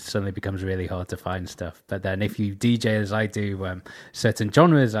 it then suddenly becomes really hard to find stuff. But then if you DJ as I do, certain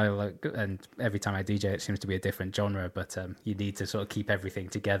genres, I like, and every time I DJ, it seems to be a different genre. But you need to sort of keep everything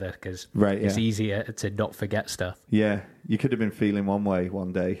together because it's easier to not forget stuff. Yeah, you could have been feeling one way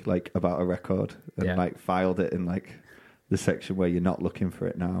one day, like about a record, and like filed it in like the section where you're not looking for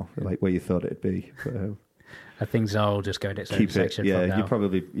it now, like where you thought it'd be. But, I think Czar will just go in its own section. Yeah, from now. you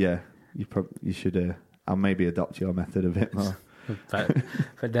probably you should. I'll maybe adopt your method a bit more.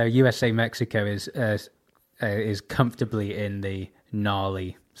 but no, USA Mexico is comfortably in the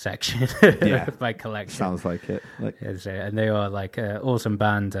gnarly section of my collection. Sounds like it. And they are like an awesome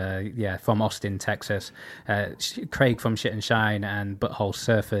band. From Austin, Texas. Craig from Shit and Shine and Butthole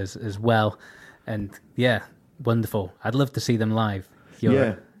Surfers as well. And yeah, wonderful. I'd love to see them live.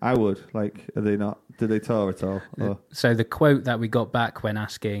 I would. Like, are they not? Do they tour at all? Or? So the quote that we got back when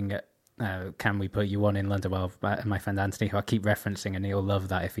asking, can we put you on in London? Well, my friend Anthony, who I keep referencing, and he'll love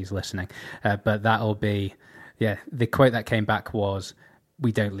that if he's listening. But that'll be, the quote that came back was,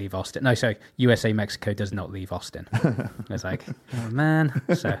 we don't leave Austin. No, sorry, USA Mexico does not leave Austin. I was like, oh man.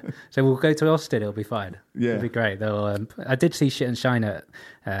 So we'll go to Austin. It'll be fine. Yeah, it'll be great. I did see Shit and Shine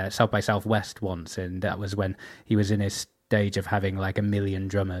at South by Southwest once, and that was when he was in his stage of having like 1 million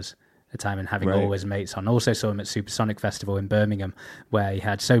drummers at the time and having all his mates on. Also saw him at Supersonic Festival in Birmingham, where he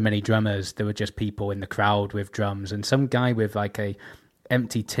had so many drummers. There were just people in the crowd with drums, and some guy with like a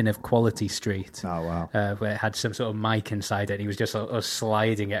empty tin of Quality Street. Oh wow! Where it had some sort of mic inside it, and he was just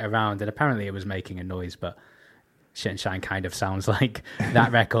sliding it around, and apparently it was making a noise. But Shit and Shine kind of sounds like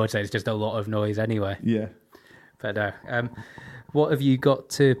that record, so it's just a lot of noise anyway. Yeah. But what have you got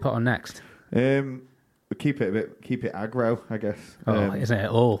to put on next? Keep it aggro, I guess. Isn't it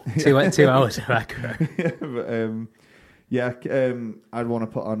all 2 hours of aggro? I'd want to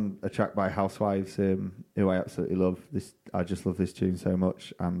put on a track by Housewives, who I absolutely love. I just love this tune so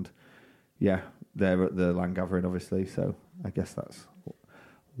much, and they're at the Land Gathering, obviously. So I guess that's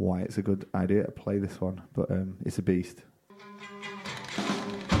why it's a good idea to play this one. But it's a beast.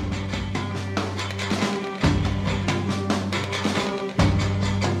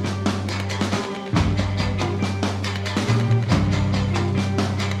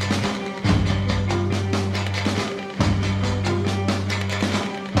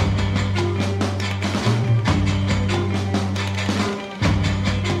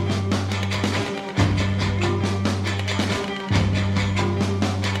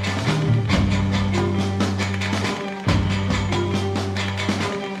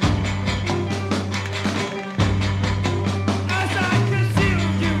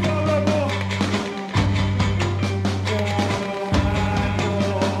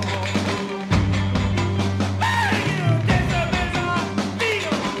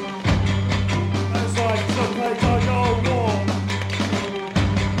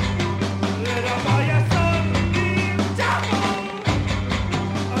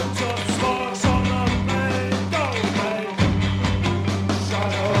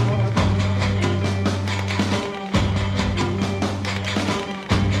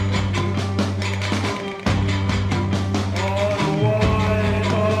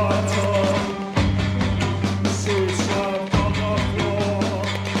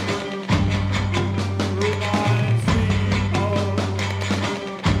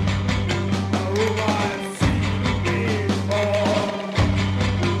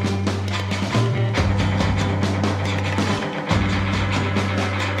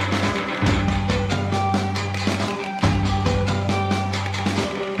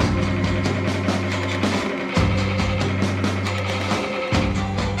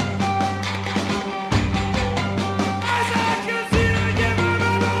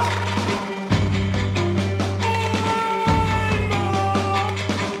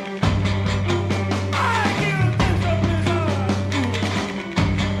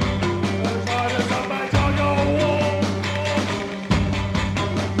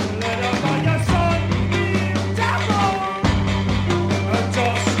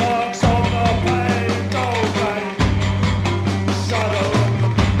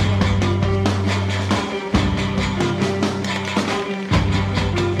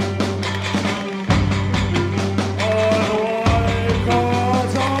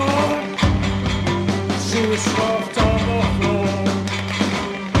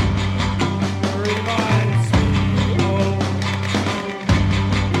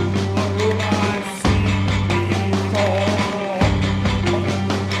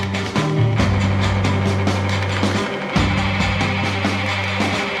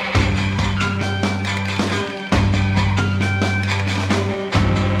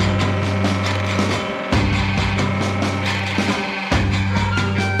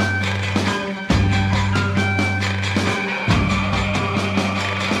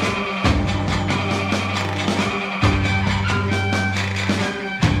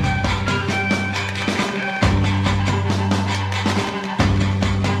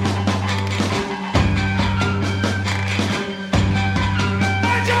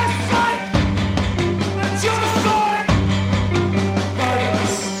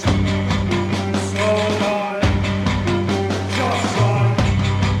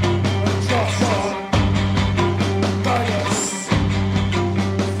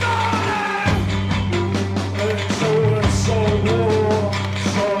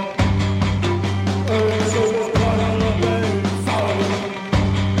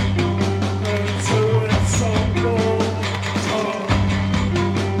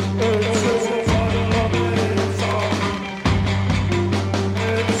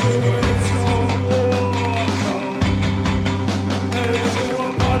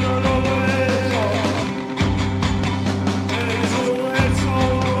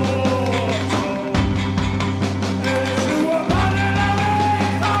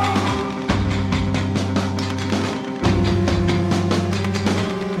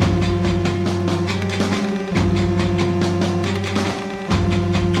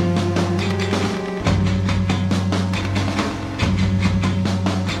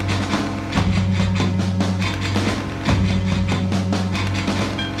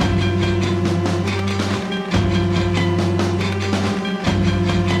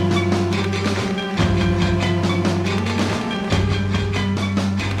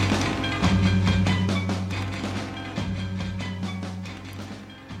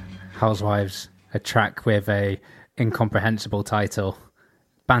 Housewives, a track with a incomprehensible title.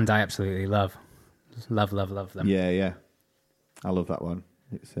 Band I absolutely love. Love them. Yeah. I love that one.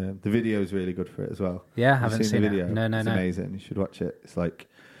 It's the video is really good for it as well. Yeah, I Have you haven't seen the it. video? No. It's amazing. You should watch it. It's like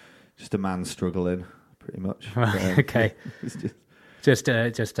just a man struggling, pretty much. Okay. It's Just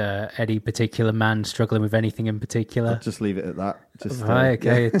any particular man struggling with anything in particular. I'll just leave it at that. Just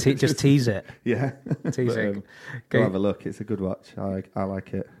okay. Yeah. Just tease it. Yeah. Teasing. Go have a look. It's a good watch. I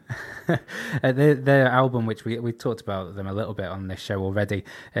like it. Their album, which we talked about them a little bit on this show already,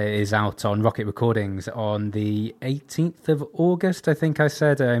 is out on Rocket Recordings on the 18th of August. I think I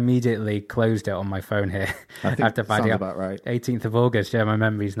said. I immediately closed it on my phone here. I think after sounds about right. 18th of August. Yeah, my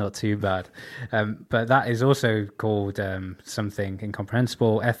memory's not too bad. But that is also called something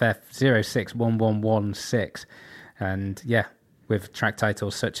incomprehensible. FF061116, and yeah, with track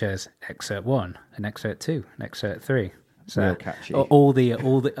titles such as Excerpt 1 and Excerpt 2 and Excerpt 3. So real catchy. all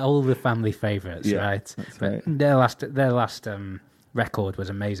the family favourites, Yeah, right? that's But right. their last record was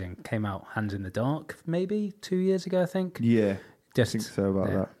amazing. Came out Hands in the Dark maybe 2 years ago, I think. Yeah. Just I think so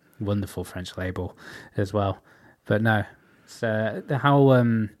about that. wonderful French label as well. But no, so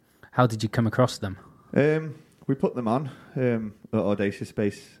how did you come across them? We put them on at Audacious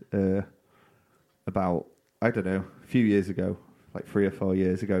Space about, I don't know, a few years ago, like 3 or 4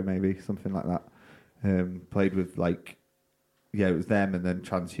 years ago, maybe, something like that. Played with it was them and then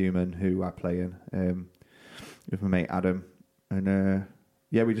Transhuman, who I play in, with my mate Adam. And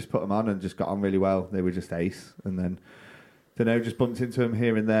we just put them on and just got on really well. They were just ace. And then, just bumped into them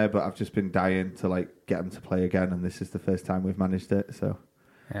here and there, but I've just been dying to get them to play again. And this is the first time we've managed it, so...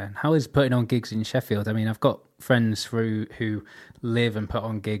 Yeah, and how is putting on gigs in Sheffield? I mean, I've got friends who live and put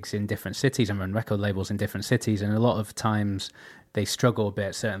on gigs in different cities and run record labels in different cities, and a lot of times they struggle a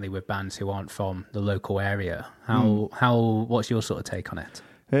bit, certainly with bands who aren't from the local area. What's your sort of take on it?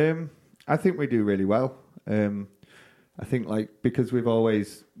 I think we do really well. I think because we've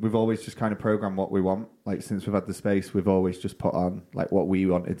always just kind of programmed what we want. Since we've had the space, we've always just put on what we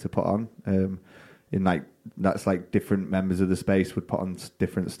wanted to put on. That's different members of the space would put on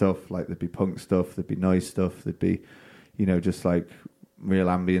different stuff. There'd be punk stuff, there'd be noise stuff, there'd be, just real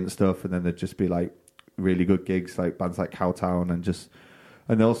ambient stuff, and then there'd just be really good gigs bands like Cowtown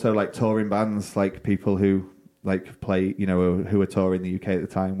and also touring bands people who play who are touring the UK at the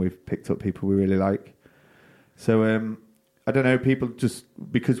time. We've picked up people we really like. So I don't know, people just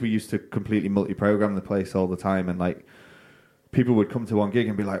because we used to completely multi-program the place all the time, and people would come to one gig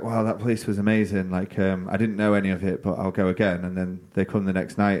and be like, wow, that place was amazing. I didn't know any of it, but I'll go again. And then they come the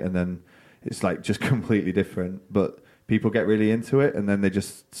next night and then it's just completely different. But people get really into it and then they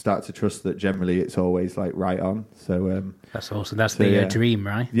just start to trust that generally it's always right on. So that's awesome. That's the dream,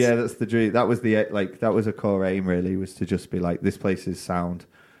 right? Yeah, that's the dream. That was that was a core aim really, was to just be this place is sound.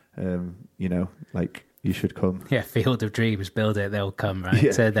 You should come. Yeah, Field of Dreams, build it, they'll come, right?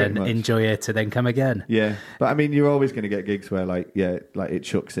 Yeah, to then enjoy it, to then come again. Yeah, but I mean, you're always going to get gigs where, it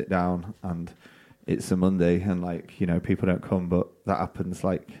chucks it down and it's a Monday and, people don't come, but that happens,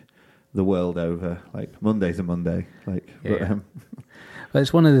 the world over. Monday's a Monday. Well,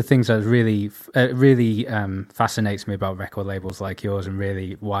 it's one of the things that really fascinates me about record labels like yours, and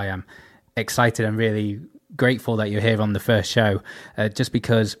really why I'm excited and really grateful that you're here on the first show, just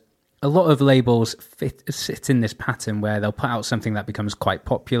because a lot of labels sit in this pattern where they'll put out something that becomes quite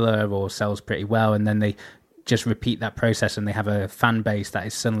popular or sells pretty well, and then they just repeat that process and they have a fan base that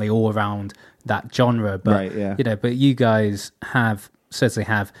is suddenly all around that genre. But right, yeah. But you guys certainly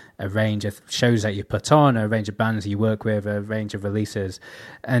have a range of shows that you put on, a range of bands you work with, a range of releases,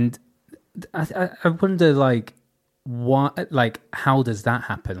 and I wonder what how does that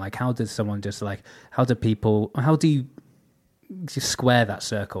happen? How does someone just how do you just square that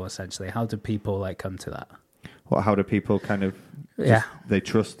circle essentially? How do people come to that? How do people kind of they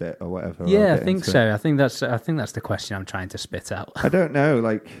trust it or whatever? Yeah, I think so. I think that's the question I'm trying to spit out. I don't know.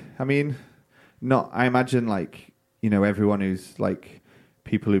 I imagine everyone who's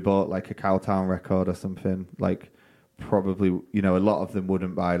people who bought a Cowtown record or something, probably a lot of them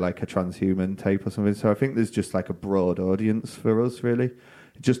wouldn't buy a Transhuman tape or something. So I think there's just a broad audience for us really.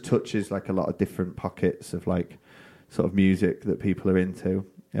 It just touches a lot of different pockets of sort of music that people are into,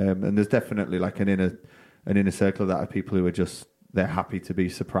 and there's definitely an inner circle of that of people who are they're happy to be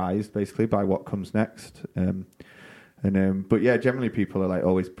surprised basically by what comes next, but yeah, generally people are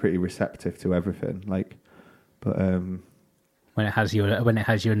always pretty receptive to everything, but when it has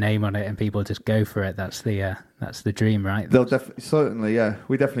your name on it and people just go for it, that's the dream, right? They'll certainly, yeah.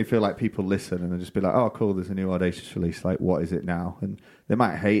 We definitely feel like people listen and they'll just be like, oh cool, there's a new Audacious release, what is it now? And they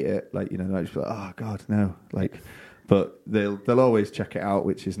might hate it, they'll just be like, oh god, no, but they'll always check it out,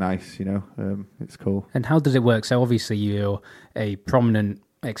 which is nice, you know. It's cool. And how does it work? So obviously you're a prominent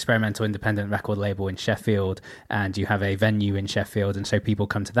experimental independent record label in Sheffield, and you have a venue in Sheffield, and so people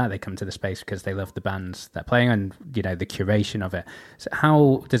come to that. They come to the space because they love the bands they're playing and, you know, the curation of it. So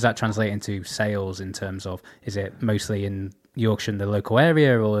how does that translate into sales in terms of, is it mostly in Yorkshire, the local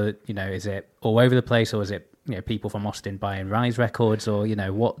area, or, you know, is it all over the place, or is it, you know, people from Austin buying Rise records, or, you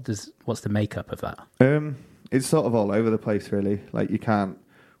know, what's the makeup of that? It's sort of all over the place, really. Like,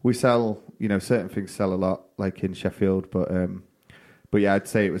 we sell, you know, certain things sell a lot, like in Sheffield, but yeah, I'd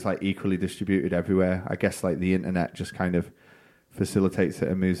say it was like equally distributed everywhere. I guess like the internet just kind of facilitates it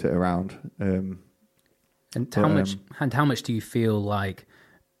and moves it around. And how much do you feel like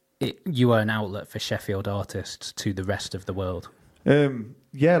you are an outlet for Sheffield artists to the rest of the world?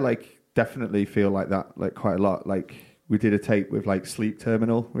 Yeah, like definitely feel like that, like quite a lot. Like we did a tape with like Sleep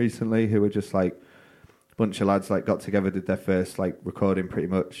Terminal recently, who were just like a bunch of lads like got together, did their first like recording pretty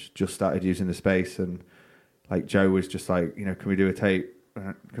much, just started using the space, and like Joe was just like, you know, can we do a tape?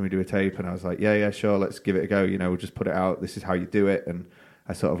 And I was like, yeah, sure, let's give it a go. You know, we'll just put it out. This is how you do it. And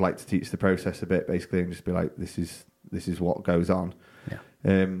I sort of like to teach the process a bit, basically, and just be like, this is what goes on. Yeah.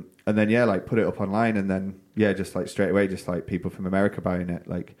 And then yeah, like put it up online, and then yeah, just like straight away, just like people from America buying it,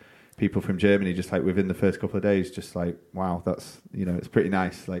 like people from Germany, just like within the first couple of days, just like, wow, that's, you know, it's pretty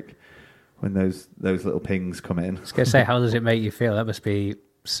nice. Like when those little pings come in. I was going to say, how does it make you feel? That must be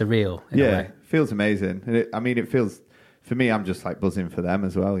surreal in a way. It feels amazing. And it feels, for me, I'm just like buzzing for them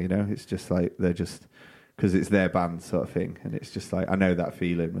as well, you know. It's just like, they're just, because it's their band sort of thing, and it's just like, I know that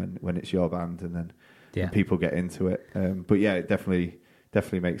feeling when it's your band, and then when people get into it. But yeah, it definitely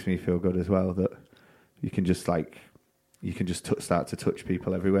makes me feel good as well, that you can just start to touch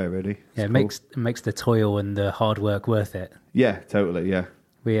people everywhere, really. Yeah, it makes the toil and the hard work worth it. Yeah, totally, yeah.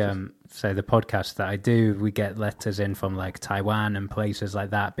 We so the podcast that I do, we get letters in from like Taiwan and places like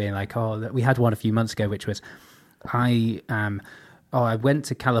that, being like, oh, we had one a few months ago, which was, I went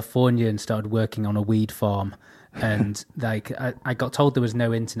to California and started working on a weed farm, and like I got told there was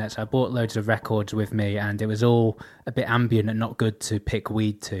no internet, so I bought loads of records with me, and it was all a bit ambient and not good to pick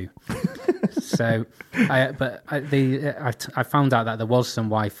weed to. So I found out that there was some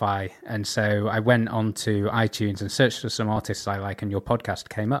Wi-Fi, and so I went on to iTunes and searched for some artists I like, and your podcast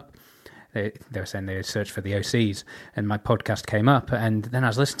came up. They were saying they searched for the OCs, and my podcast came up, and then I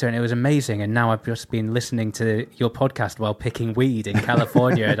was listening to it, and it was amazing. And now I've just been listening to your podcast while picking weed in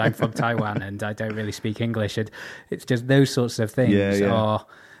California, and I'm from Taiwan, and I don't really speak English. And it's just those sorts of things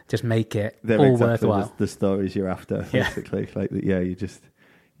just make it all worthwhile. The stories you're after, basically. Like, yeah, you just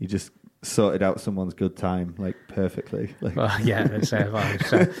sorted out someone's good time, like, perfectly. Like. Well, yeah,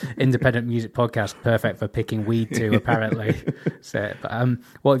 so independent music podcast, perfect for picking weed too, apparently. So, but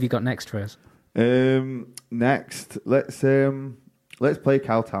what have you got next for us? Next, let's play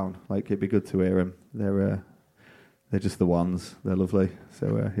Cowtown. Like, it'd be good to hear them. They're just the ones. They're lovely.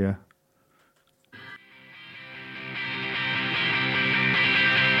 So yeah.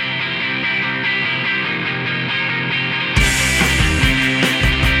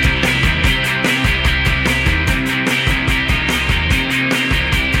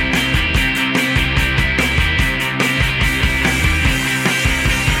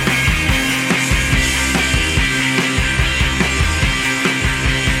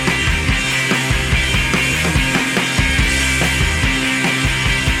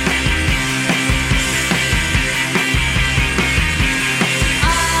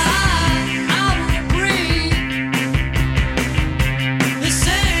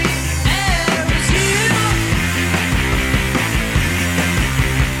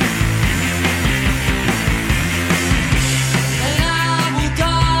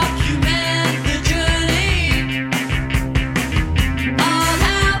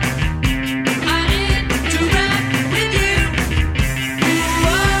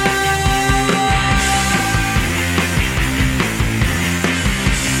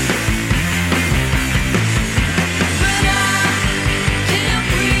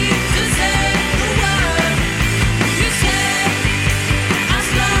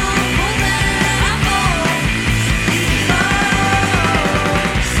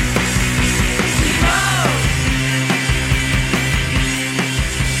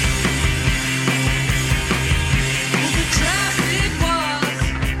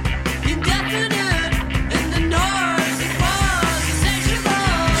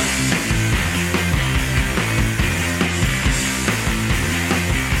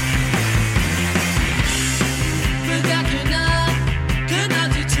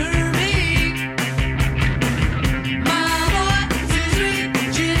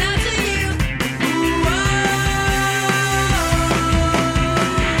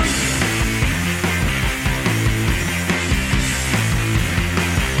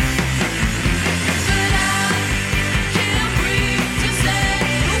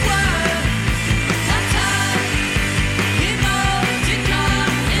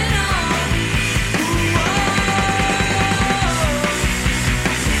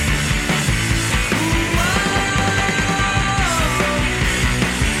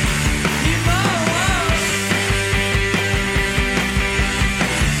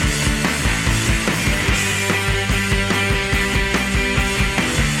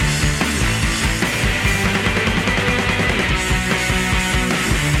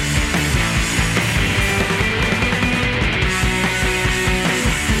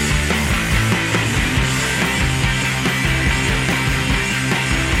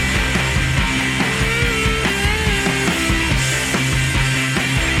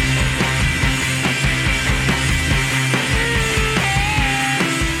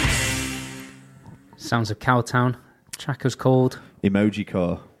 Sounds of Cowtown. Track was called Emoji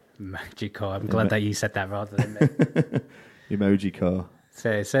Core. Emoji Core. I'm glad that you said that rather than me. Emoji Core.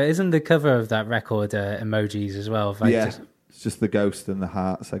 So isn't the cover of that record emojis as well? It's just the ghost and the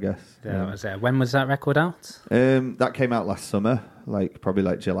hearts, I guess. That was it. When was that record out? That came out last summer,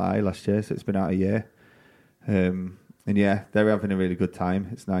 probably July last year, so it's been out a year. And yeah, they're having a really good time.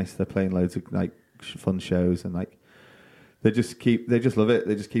 It's nice. They're playing loads of fun shows, and they just love it.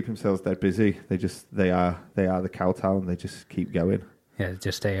 They just keep themselves dead busy. They are the Cowtown. They just keep going. Yeah,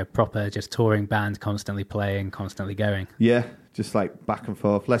 just a proper touring band, constantly playing, constantly going. Yeah, just back and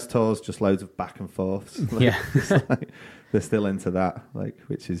forth. Less tours, just loads of back and forths. Yeah. They're still into that,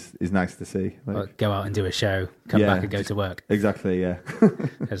 which is nice to see. Go out and do a show, come back and go to work. Exactly, yeah.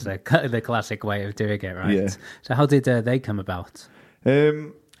 That's the classic way of doing it, right? Yeah. So how did they come about?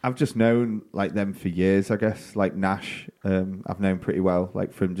 I've just known them for years, I guess. Nash, I've known pretty well,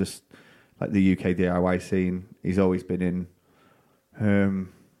 from just the UK DIY scene. He's always been in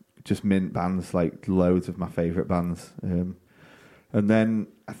just mint bands, loads of my favourite bands. And then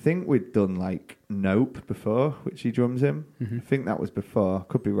I think we'd done Nope before, which he drums in. Mm-hmm. I think that was before.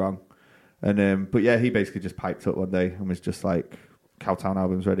 Could be wrong. And but yeah, he basically just piped up one day and was just Cowtown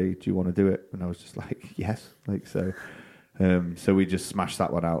album's ready. Do you want to do it? And I was just yes. So we just smashed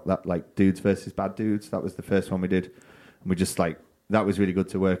that one out. That Dudes versus Bad Dudes. That was the first one we did. And we just that was really good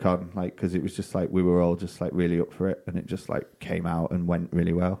to work on. Because it was just we were all just really up for it, and it just came out and went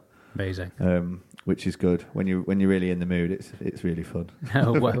really well. Amazing. Which is good when you're really in the mood. It's really fun.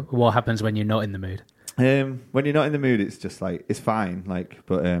 What happens when you're not in the mood? When you're not in the mood, it's just it's fine.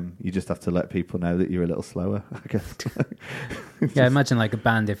 But you just have to let people know that you're a little slower, I guess. Yeah, imagine a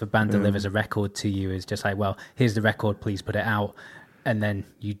band. If a band delivers a record to you, is just well, here's the record, please put it out, and then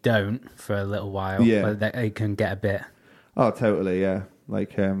you don't for a little while. Yeah, it can get a bit. Oh, totally. Yeah,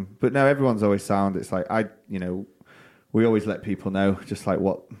 but no, everyone's always sound. It's we always let people know just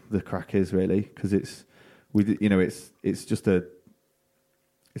what the crack is really, because it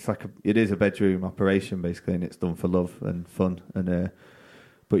is a bedroom operation basically, and it's done for love and fun. And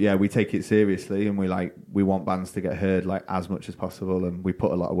but yeah, we take it seriously, and we want bands to get heard as much as possible, and we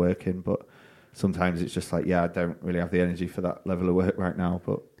put a lot of work in. But sometimes it's just I don't really have the energy for that level of work right now,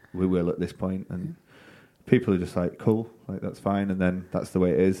 but we will at this point. And people are just cool, that's fine, and then that's the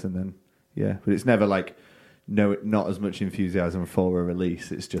way it is. And then yeah, but it's never no, not as much enthusiasm for a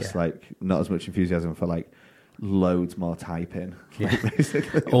release. It's just not as much enthusiasm for loads more typing.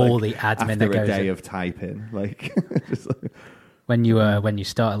 Basically, all the admin after that goes a day in. of typing. Just when you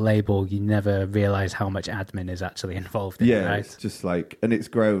start a label, you never realise how much admin is actually involved in it, right? It's just and it's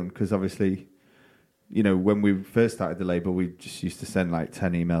grown because obviously, when we first started the label, we just used to send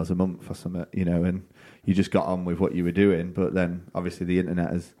 10 emails a month or something, and you just got on with what you were doing. But then obviously the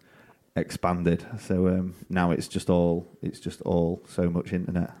internet has expanded, so now it's just all so much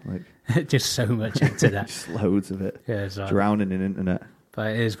internet, just so much internet. Just loads of it. Yeah, drowning in internet.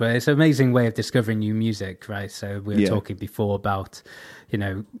 But it's an amazing way of discovering new music, right? So we were talking before about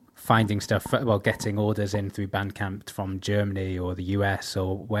finding stuff, getting orders in through Bandcamp from Germany or the US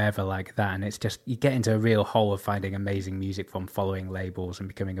or wherever like that, and it's just you get into a real hole of finding amazing music from following labels and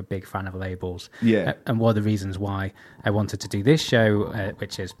becoming a big fan of labels. Yeah. And one of the reasons why I wanted to do this show,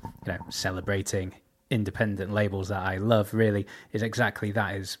 which is celebrating independent labels that I love, really is exactly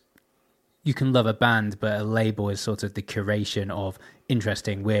that. Is you can love a band, but a label is sort of the curation of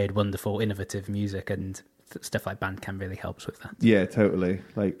interesting, weird, wonderful, innovative music, and stuff like Bandcamp really helps with that. Yeah, totally.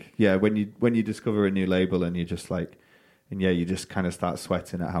 When you discover a new label and you just you just kind of start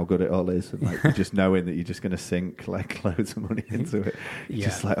sweating at how good it all is, and you're just knowing that you're just going to sink loads of money into it. Yeah.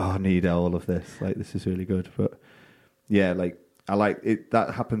 Just I need all of this. This is really good. But yeah, I like it.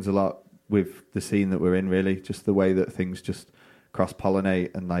 That happens a lot with the scene that we're in. Really, just the way that things just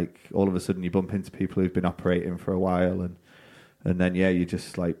cross-pollinate, and all of a sudden you bump into people who've been operating for a while, and then you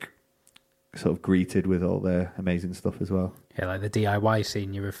just sort of greeted with all their amazing stuff as well. Yeah, the DIY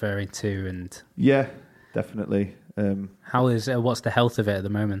scene you're referring to, and yeah, definitely. How is what's the health of it at the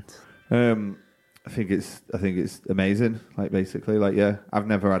moment? I think it's amazing. Basically, I've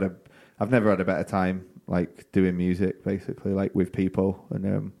never had a better time doing music. Basically, with people,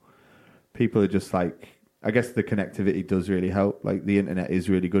 and people are just I guess the connectivity does really help. The internet is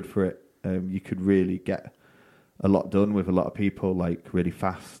really good for it. You could really get a lot done with a lot of people, really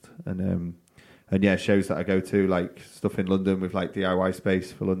fast. And yeah, shows that I go to, stuff in London with DIY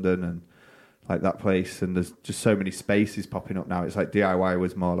Space for London and that place. And there's just so many spaces popping up now. It's DIY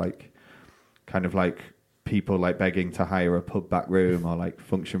was more kind of people begging to hire a pub back room or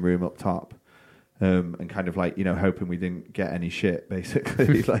function room up top. and kind of like, hoping we didn't get any shit,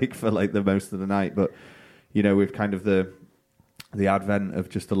 basically, like for like the most of the night. But, with kind of the advent of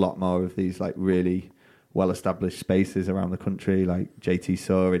just a lot more of these like really well-established spaces around the country, like JT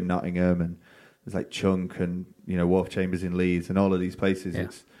Saw in Nottingham, and there's like Chunk and, Wharf Chambers in Leeds, and all of these places. Yeah.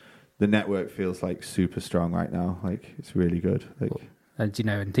 The network feels like super strong right now. Like it's really good. Like, and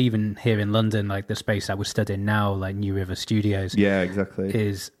and even here in London, like the space that we're studying now, like New River Studios, yeah, exactly,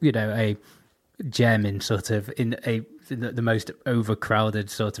 is a gem in sort of in the most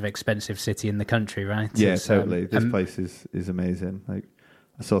overcrowded sort of expensive city in the country, right? Yeah, totally. This place is amazing. Like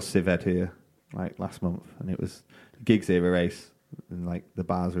I saw Cived here like last month, and it was gigs here a race, and like the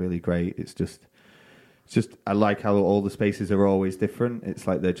bar's really great. It's just I like how all the spaces are always different. It's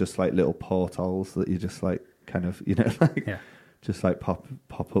like they're just like little portals that you just like kind of just like pop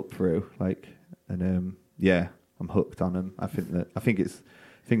up through, like, and yeah, I'm hooked on them. I think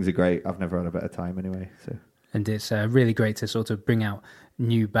things are great. I've never had a better time anyway. So, and it's really great to sort of bring out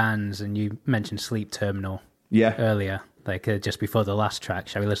new bands. And you mentioned Sleep Terminal, earlier, like just before the last track.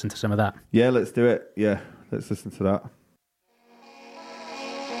 Shall we listen to some of that? Yeah, let's do it. Yeah, let's listen to that.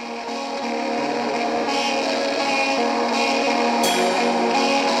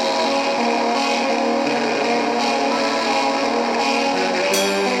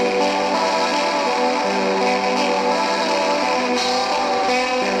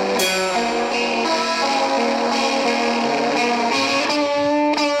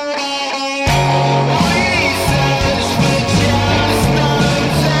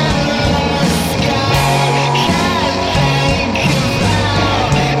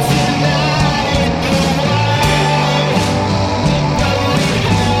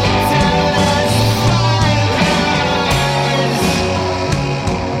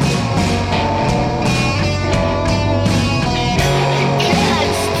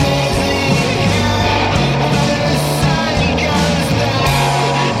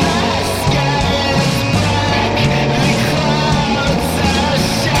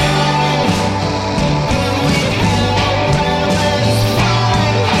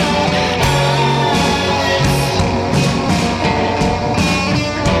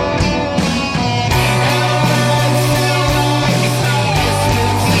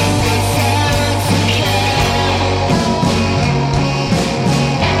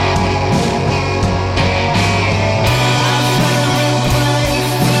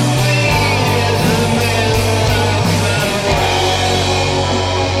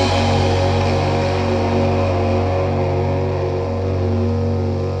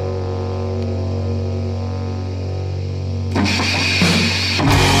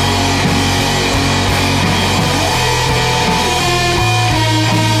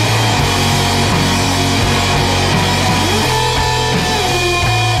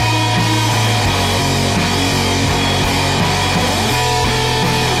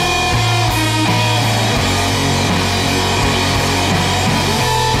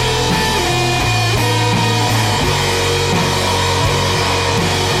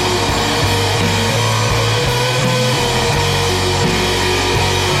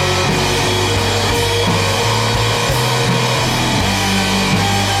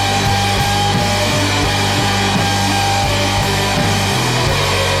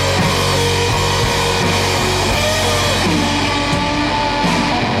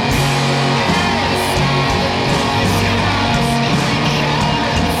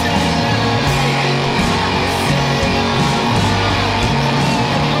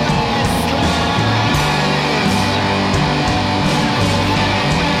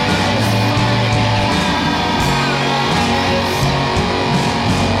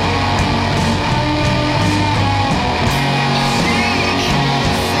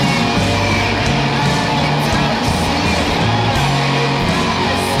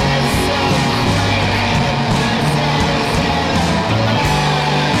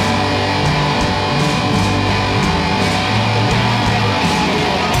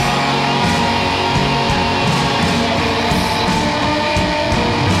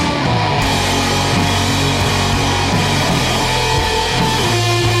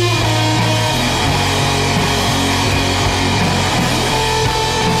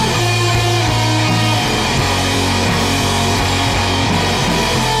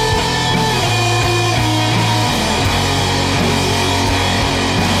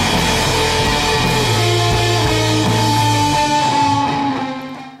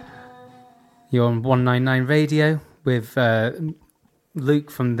 You're on 199 Radio with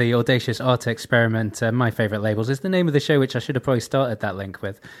Luke from the Audacious Art Experiment. My Favourite Labels is the name of the show, which I should have probably started that link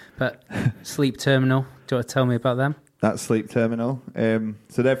with. But Sleep Terminal, do you want to tell me about them? That's Sleep Terminal.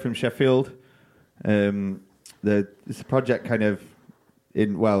 So they're from Sheffield. This project kind of,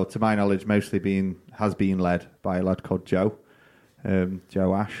 to my knowledge, mostly has been led by a lad called Joe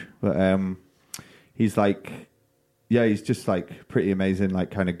Ash. But he's like, he's just like pretty amazing,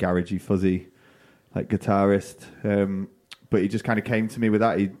 like kind of garagey, fuzzy, like guitarist. But he just kind of came to me with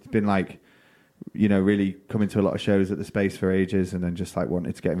that. He'd been like, really coming to a lot of shows at the Space for ages, and then just like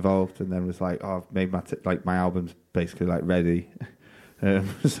wanted to get involved, and then was like, oh, I've made my album's basically like ready,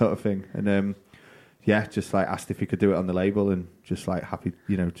 sort of thing. And just like asked if he could do it on the label, and just like happy,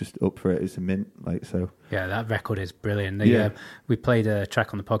 just up for it. It's a mint, like so. Yeah, that record is brilliant. We played a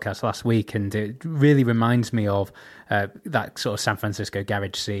track on the podcast last week, and it really reminds me of that sort of San Francisco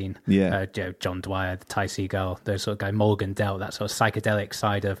garage scene. Yeah, John Dwyer, the Ty Segall, those sort of guy, Morgan Dell, that sort of psychedelic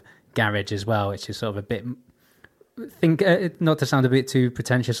side of garage as well, which is sort of a bit, not to sound a bit too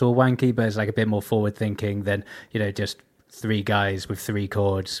pretentious or wanky, but it's like a bit more forward thinking than just three guys with three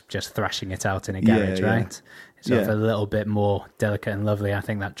chords just thrashing it out in a garage, right? It's sort of a little bit more delicate and lovely. I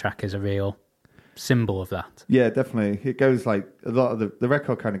think that track is a real symbol of that. Yeah, definitely. It goes like a lot of the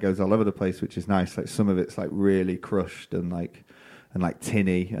record kind of goes all over the place, which is nice. Like some of it's like really crushed and like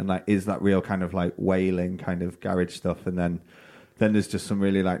tinny, and like is that real kind of like wailing kind of garage stuff, and then there's just some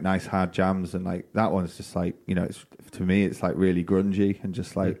really like nice hard jams, and like that one's just like it's, to me it's like really grungy and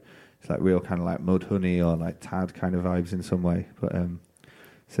just like it's like real kind of like Mudhoney or like Tad kind of vibes in some way. But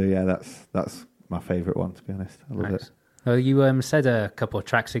so yeah, that's my favourite one, to be honest. I love it. Well, you said a couple of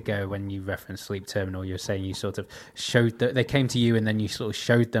tracks ago when you referenced Sleep Terminal, you were saying you sort of showed that they came to you and then you sort of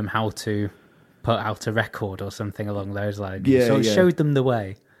showed them how to put out a record or something along those lines. Yeah, you sort of showed them the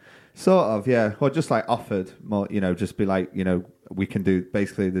way. Sort of, yeah. Or just like offered more, just be like, we can do,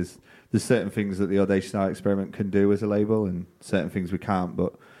 basically there's certain things that the Audacious Art Experiment can do as a label and certain things we can't.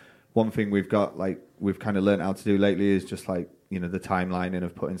 But one thing we've got, like, we've kind of learned how to do lately is just like, the timelining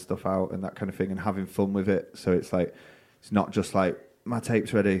of putting stuff out and that kind of thing and having fun with it. So it's like, it's not just like, my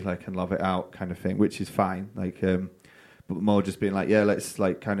tape's ready, like, and love it out kind of thing, which is fine. Like, but more just being like, let's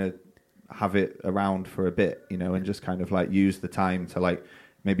like kind of have it around for a bit, and just kind of like use the time to like,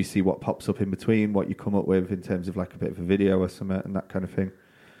 maybe see what pops up in between, what you come up with in terms of like a bit of a video or something and that kind of thing.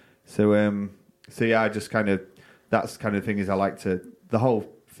 So, I just kind of, that's kind of thing is I like to, the whole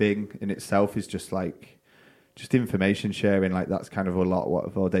thing in itself is just like, just information sharing. Like that's kind of a lot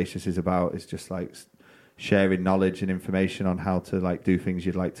what Audacious is about, is just like sharing knowledge and information on how to like do things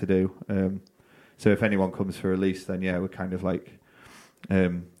you'd like to do. So if anyone comes for release, then we're kind of like,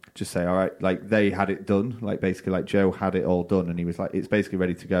 just say, all right, like they had it done, like basically like Joe had it all done and he was like, it's basically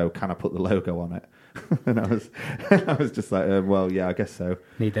ready to go. Can I put the logo on it? And I was just like, well, yeah, I guess so.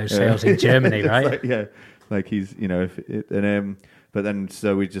 Need those sales in Germany, right? Like, like he's, if it, and but then,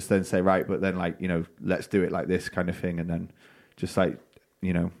 so we just then say, right, but then like, let's do it like this kind of thing. And then just like,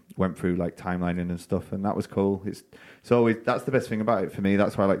 went through like timelining and stuff, and that was cool. It's always, that's the best thing about it for me.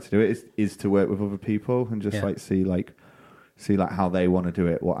 That's why I like to do it, is to work with other people and just like see how they want to do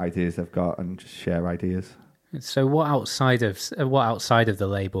it, what ideas they've got, and just share ideas. So what outside of the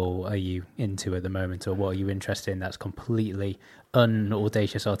label are you into at the moment, or what are you interested in that's completely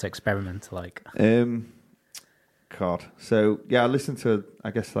un-Audacious Art Experiment like? God. So yeah, I listen to,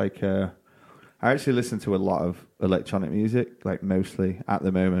 I guess like I actually listen to a lot of electronic music, like mostly at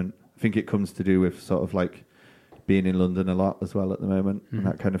the moment. I think it comes to do with sort of like being in London a lot as well at the moment, and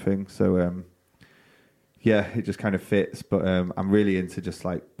that kind of thing. So yeah, it just kind of fits. But I'm really into just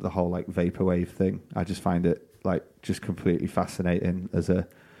like the whole like vaporwave thing. I just find it like just completely fascinating as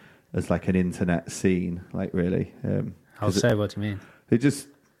like an internet scene, like really. I'll say, what do you mean?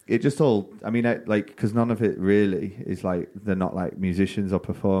 It just all, I mean, like, because none of it really is like, they're not like musicians or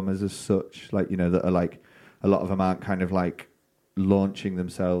performers as such, like, that are like, a lot of them aren't kind of like launching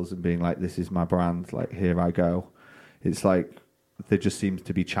themselves and being like, this is my brand, like, here I go. It's like, there just seems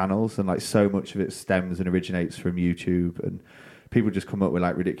to be channels, and like so much of it stems and originates from YouTube, and people just come up with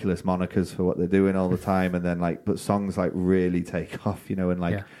like ridiculous monikers for what they're doing all the time, and then like, but songs like really take off, and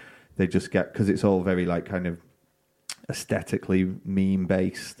like they just get, because it's all very like kind of aesthetically meme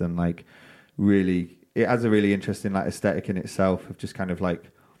based, and like really it has a really interesting like aesthetic in itself of just kind of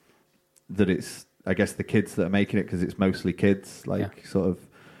like that. It's, I guess, the kids that are making it, because it's mostly kids like sort of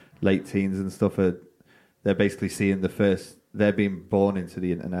late teens and stuff, they're basically seeing they're being born into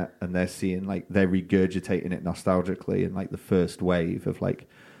the internet, and they're seeing like, they're regurgitating it nostalgically in like the first wave of like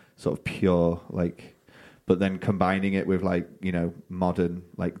sort of pure like, but then combining it with like, modern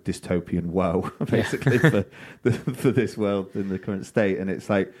like dystopian woe basically for this world in the current state. And it's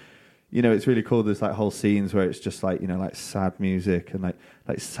like, it's really cool. There's like whole scenes where it's just like, like sad music and like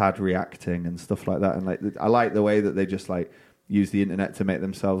sad reacting and stuff like that. And like, I like the way that they just like, use the internet to make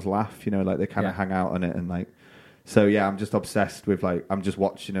themselves laugh. You know, like they kind of hang out on it and like. So yeah, I'm just obsessed with like I'm just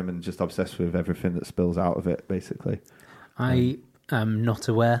watching them and just obsessed with everything that spills out of it, basically. I am not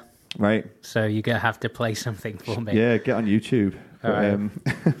aware, right? So you're gonna have to play something for me. Yeah, get on YouTube.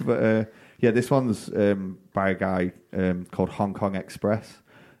 Right. Yeah, this one's by a guy called Hong Kong Express.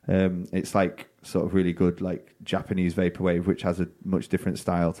 It's like sort of really good like Japanese vaporwave, which has a much different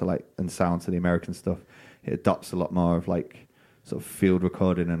style to like and sound to the American stuff. It adopts a lot more of like sort of field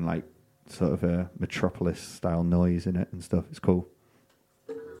recording and like sort of a metropolis style noise in it and stuff. It's cool.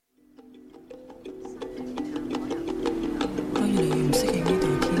 我越嚟越唔適應呢度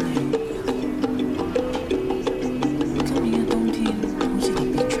嘅天氣。今年嘅冬天好似特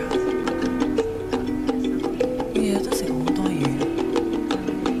別長，日日都食好多嘢，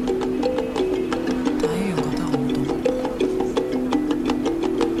但係一樣覺得好凍。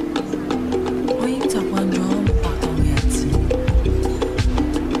我已經習慣咗白凍嘅日子。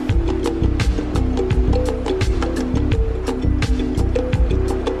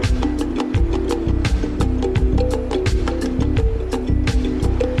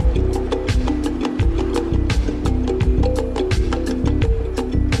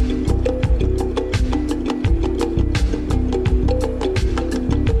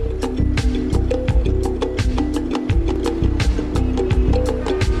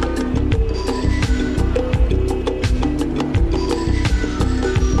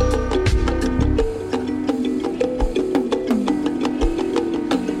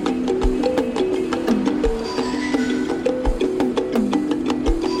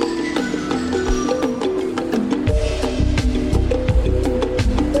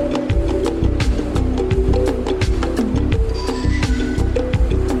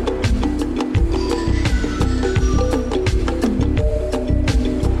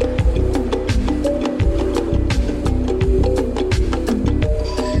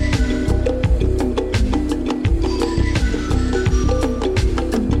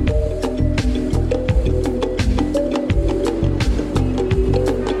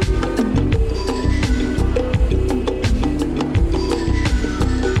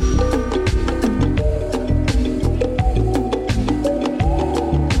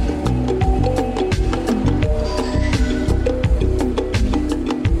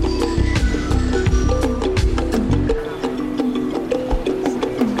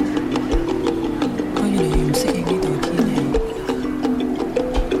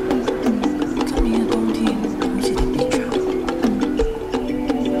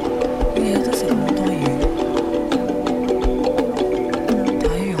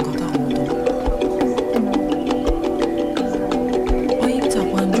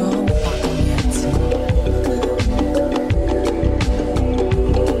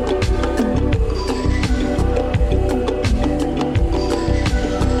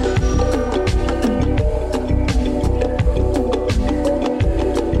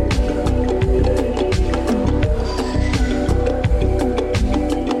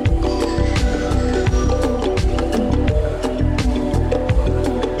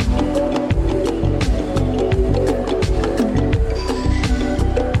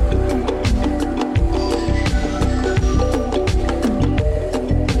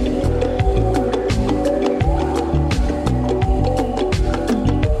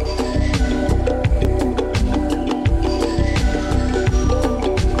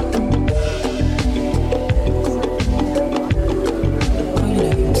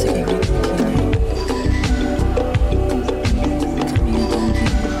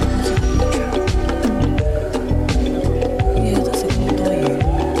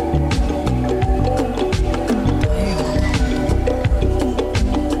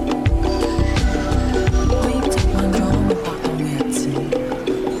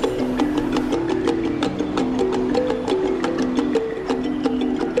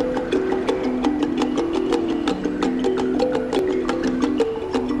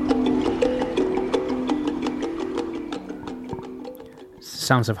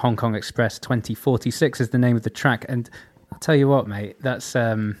Sounds of Hong Kong Express 2046 is the name of the track. And I'll tell you what, mate, that's,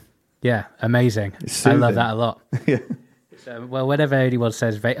 amazing. I love that a lot. Yeah. So, well, whenever anyone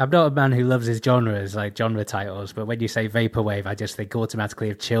says, I'm not a man who loves his genres, like genre titles, but when you say vaporwave, I just think automatically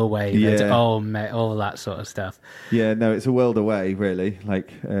of chillwave and all that sort of stuff. Yeah, no, it's a world away, really.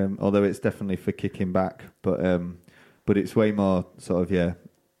 Like, although it's definitely for kicking back, but it's way more sort of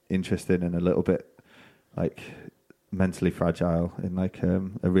interesting and a little bit like mentally fragile in like a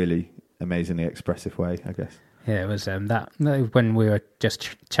really amazingly expressive way, I guess. Yeah, it was that when we were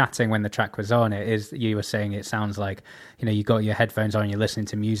just chatting when the track was on. It is you were saying it sounds like you got your headphones on, you're listening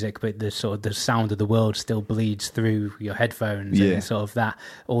to music, but the sound of the world still bleeds through your headphones. Yeah. And sort of that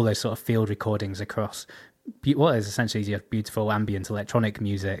all those sort of field recordings across what is essentially your beautiful ambient electronic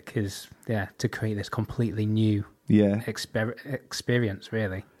music is to create this completely new experience.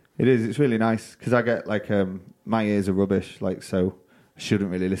 Really, it is. It's really nice because I get like my ears are rubbish, like so.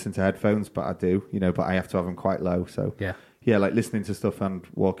 Shouldn't really listen to headphones, but I do, but I have to have them quite low. So like listening to stuff and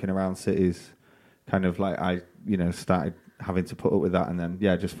walking around cities, kind of like I, started having to put up with that, and then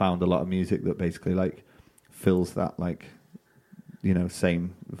just found a lot of music that basically like fills that like,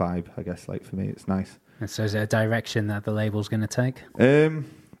 same vibe. I guess like for me, it's nice. And so, is it a direction that the label's going to take?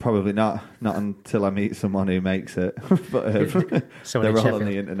 Probably not until I meet someone who makes it. But they're all on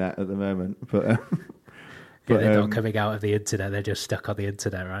the internet at the moment. But. They're not coming out of the internet, they're just stuck on the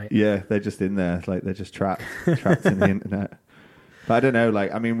internet, right? Yeah, they're just in there, like they're just trapped in the internet. But I don't know,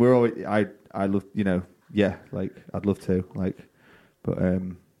 like, I mean, we're always, I love, like, I'd love to, like, but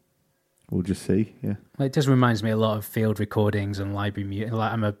we'll just see, yeah. Well, it just reminds me a lot of field recordings and library music.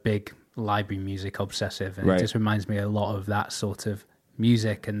 Like, I'm a big library music obsessive, and It just reminds me a lot of that sort of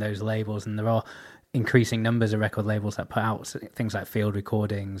music and those labels, and there are increasing numbers of record labels that put out things like field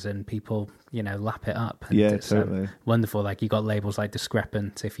recordings, and people lap it up, and it's totally wonderful. Like you got labels like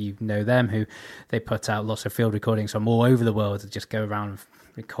Discrepant, if you know them, who they put out lots of field recordings from all over the world to just go around and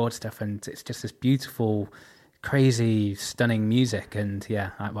record stuff, and it's just this beautiful, crazy, stunning music. And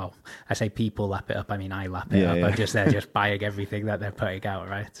I say people lap it up, I mean I lap it up. I'm just there just buying everything that they're putting out,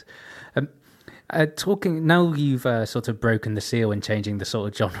 right? Talking now, you've sort of broken the seal and changing the sort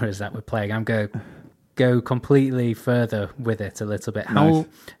of genres that we're playing. I'm going to go completely further with it a little bit.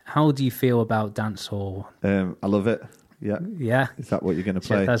 How do you feel about dancehall? I love it. Yeah. Is that what you're going to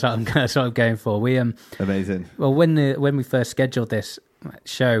play? That's what I'm going for. We amazing. Well, when we first scheduled this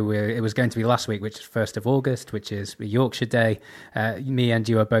show, it was going to be last week, which is 1st of August, which is Yorkshire Day. Me and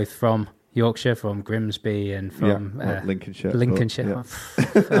you are both from Yorkshire, from Grimsby, and from Lincolnshire.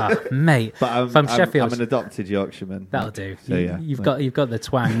 Mate, but from Sheffield. I'm an adopted Yorkshireman. That'll do. So, you've got the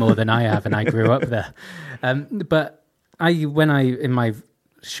twang more than I have, and I grew up there. But in my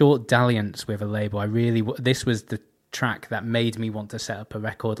short dalliance with a label, this was the track that made me want to set up a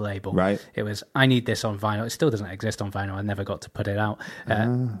record label. Right. It was, I need this on vinyl. It still doesn't exist on vinyl. I never got to put it out.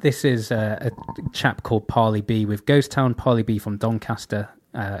 This is a chap called Parley B with Ghost Town. Parley B from Doncaster.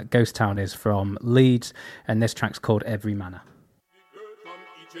 Ghost Town is from Leeds, and this track's called Every Manor.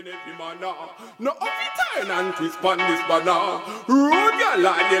 No turn and twist on this banner. Road your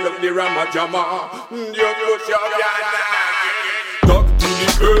line, you love the Ramajama. You push your talk to the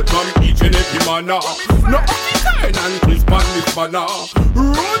earth from each and every manner. No turn and twist on this banner.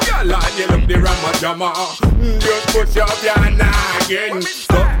 Road your line, you love the Ramajama. Just push your again.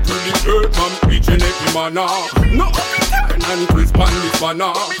 Talk to the earth from each and every manner. No turn and twist on this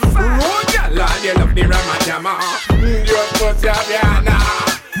banner. Road your line, you love the Ramajama. Just push your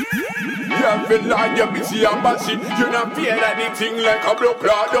you feel like you're busy and bashy. You're not fear anything like a blow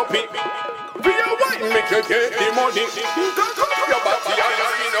cloud up it. Be your wine, make you get the money. Come your body and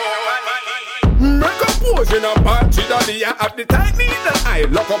you know. Make a pose in a party daddy. You have the tight in the eye,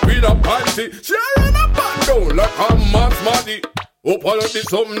 lock up in a panty. Share on a band down like a man's body. Open up the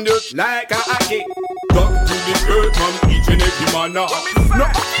something just like a hockey. Talk to the earth from each and every manner. No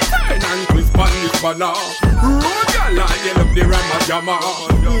turn and twist on this banner. Road your line, you love the Ramajama.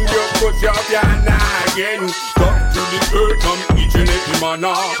 You put your piano again. Talk to the earth from each and every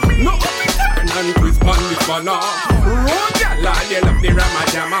manner. No turn and twist on this banner. Road your line, you love the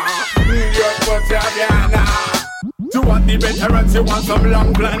Ramajama. You put your piano. To what the veterans, you want some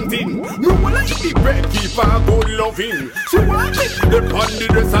long planting. No one like the bread keeper, good loving. She want it, the pondy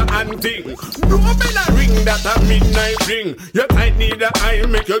dresser and thing. No better ring that a midnight ring. Your tight need the eye,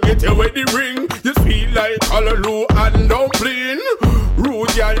 make you get your wedding ring. You sweet like callaloo and dumpling.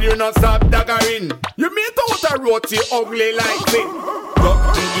 Rude girl, you not stop daggering. You meet out a roti ugly like this.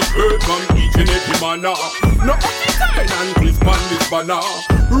 Talk to the earth from each and every manner. No turn and twist on this banner.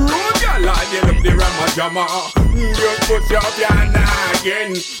 Rude girl, you love the Ramajama. Just put your piano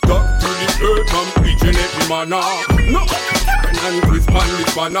again. Talk to the earth from each and every manner. No turn and twist on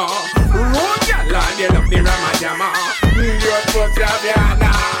this banner. Road your land, you love the Ramajama. Just put your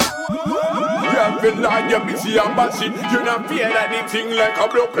piano. You feel like you're busy and bashy. You not fear anything like a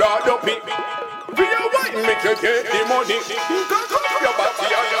blow cloud up it. Be your wine, make you get the money. Come your body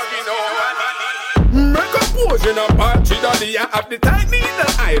and you know. Make a pose in a party daddy. You have the tight in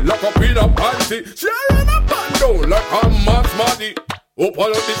the eye, lock up in a panty. Share on a band down like a man's body. Open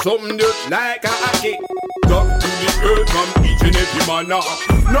up the something just like a hockey. Talk earth from each and every manner.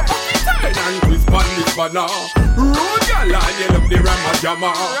 No up the turn and twist on this banner. Road your line, you love the Rama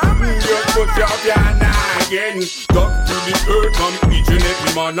Jama. You put your piano again. Talk to the earth from each and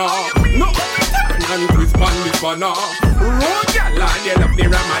every manner. No up the turn and twist on this banner. Road your line, you love the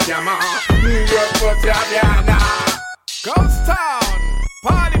Rama Jama. You put your piano. Ghost Town,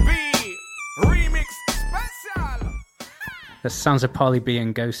 Party B, remix special. The sounds of Polly B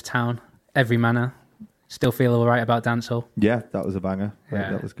and Ghost Town, Every Manner. Still feel all right about dancehall? Yeah, that was a banger.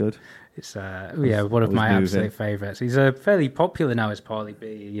 Yeah. That was good. It's one of my absolute favourites. He's fairly popular now as Paulie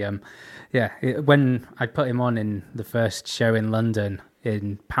B. When I put him on in the first show in London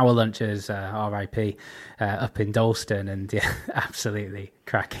in Power Lunches, RIP, up in Dalston, and absolutely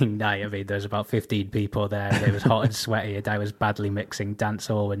cracking night. I mean, there was about 15 people there, and it was hot and sweaty, and I was badly mixing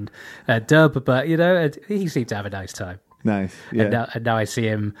dancehall and dub, but he seemed to have a nice time. Nice, yeah. And now I see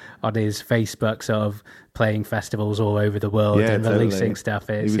him on his Facebook sort of playing festivals all over the world and releasing stuff.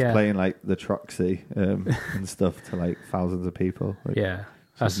 He was playing like the Troxy and stuff to like thousands of people.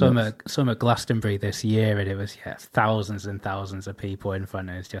 I saw him at Glastonbury this year, and it was thousands and thousands of people in front.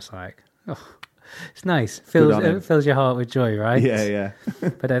 It's just like, it's nice. It fills your heart with joy, right? Yeah.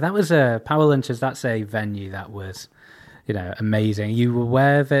 But that was Power Lunches. That's a venue that was, amazing. You were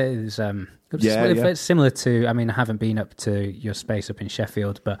aware of it? It was, it's similar to. I mean, I haven't been up to your space up in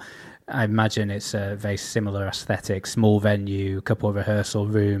Sheffield, but I imagine it's a very similar aesthetic. Small venue, a couple of rehearsal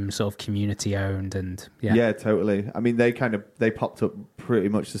rooms, sort of community owned, and yeah, totally. I mean, they popped up pretty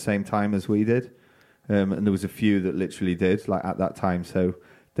much the same time as we did, and there was a few that literally did like at that time. So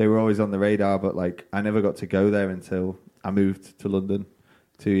they were always on the radar, but like I never got to go there until I moved to London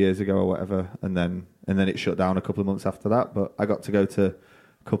 2 years ago or whatever, and then it shut down a couple of months after that. But I got to go to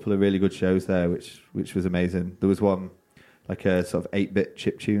a couple of really good shows there, which was amazing. There was one like a sort of 8-bit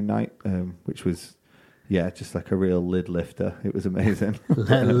chiptune night, which was just like a real lid lifter. It was amazing.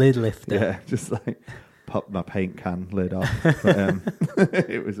 Lid lifter. Yeah, just like popped my paint can lid off. But,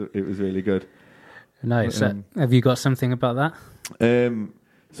 it was really good. Nice. Have you got something about that?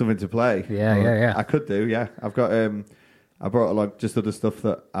 Something to play? Yeah. I could do. Yeah, I've got. I brought along just other stuff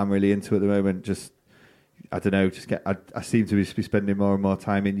that I'm really into at the moment. Just I don't know. I seem to be spending more and more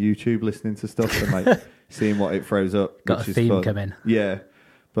time in YouTube listening to stuff and like seeing what it throws up. Got a theme coming. Yeah,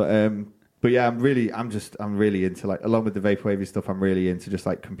 but yeah, I'm really into like, along with the vaporwave stuff, I'm really into just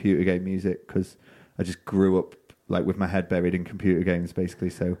like computer game music, because I just grew up like with my head buried in computer games basically.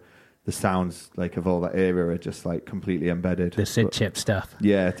 So the sounds like of all that era are just like completely embedded. The SID chip stuff.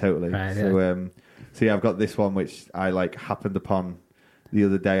 Yeah, totally. Right, So I've got this one which I like happened upon the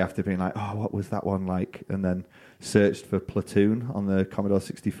other day after being like, oh, what was that one like? And then searched for Platoon on the Commodore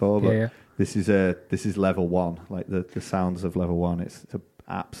 64. But this is level 1, like the sounds of level 1. It's an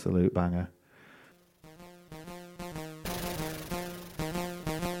absolute banger.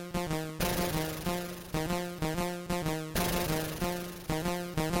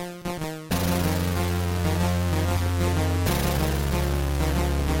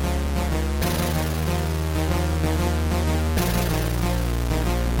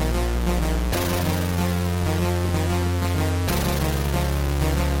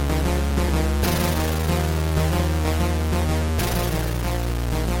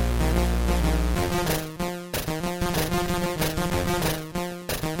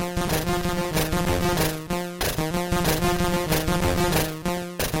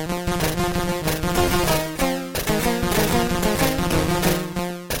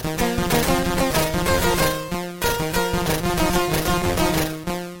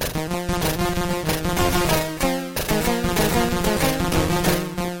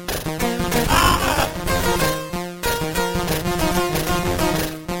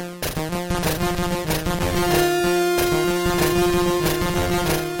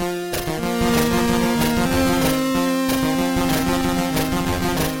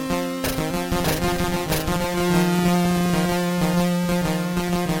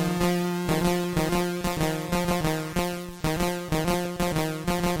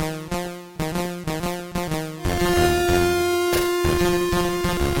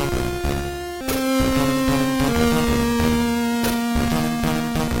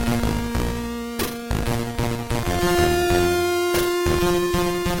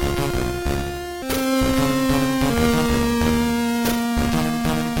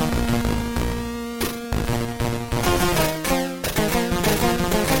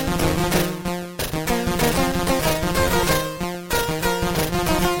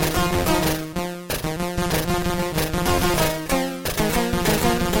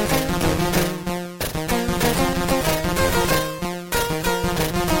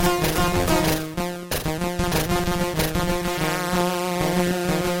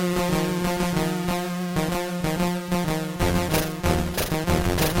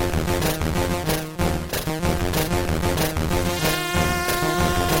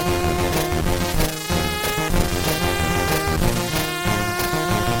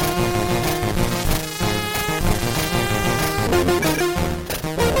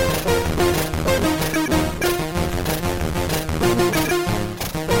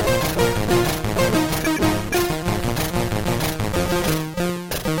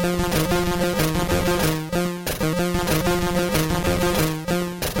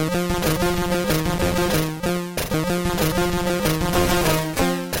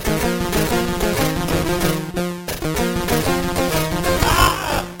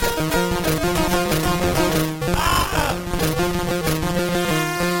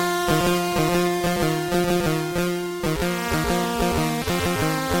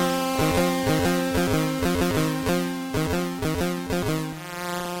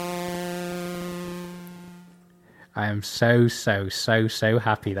 am so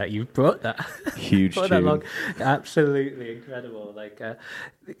happy that you brought that. Huge brought that tune. along. Absolutely incredible. Like,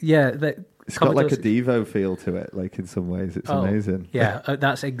 yeah, It's got like a Devo feel to it, like in some ways. It's amazing. Yeah,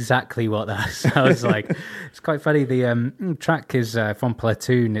 that's exactly what that sounds like. It's quite funny. The track is from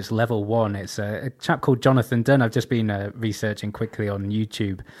Platoon. It's level 1. It's a chap called Jonathan Dunn. I've just been researching quickly on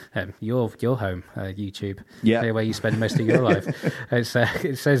YouTube. Your home, YouTube. Yeah. Where you spend most of your life.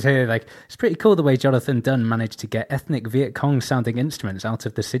 It says here, like, it's pretty cool the way Jonathan Dunn managed to get ethnic Viet Cong sounding instruments out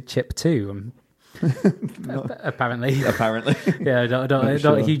of the SID chip too. Apparently, yeah, not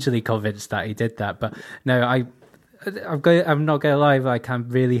sure. hugely convinced that he did that, but no, I'm not gonna lie, like, I'm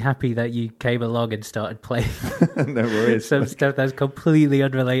really happy that you came along and started playing No worries. some stuff that's completely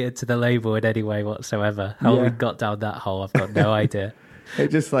unrelated to the label in any way whatsoever. How we got down that hole, I've got no idea. It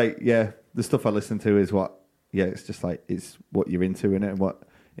just like, yeah, the stuff I listen to is what, yeah, it's just like, it's what you're into in it and what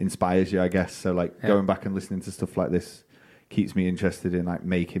inspires you, I guess. So like going back and listening to stuff like this keeps me interested in like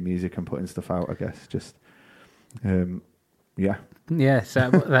making music and putting stuff out, I guess. Just, yeah. Yeah, so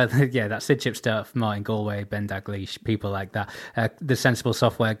that SID chip stuff, Martin Galway, Ben Daglish, people like that. The Sensible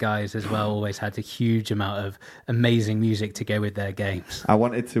Software guys as well always had a huge amount of amazing music to go with their games. I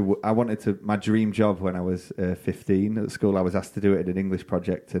wanted to. My dream job when I was 15 at school, I was asked to do it in an English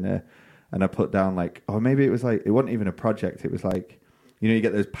project, and I put down like, or maybe it was like, it wasn't even a project. It was like, you know, you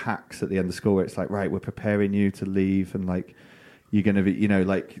get those packs at the end of school where it's like, right, we're preparing you to leave, and like, you're going to be, you know,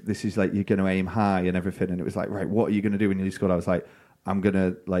 like, this is like, you're going to aim high and everything. And it was like, right, what are you going to do when you leave school? I was like, I'm going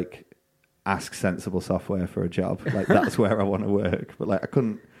to like ask Sensible Software for a job. Like, that's where I want to work. But like, I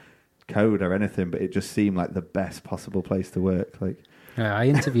couldn't code or anything, but it just seemed like the best possible place to work. Like, I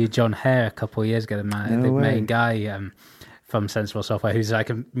interviewed John Hare a couple of years ago, the main guy from Sensible Software, who's like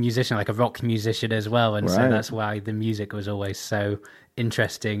a musician, like a rock musician as well. And so that's why the music was always so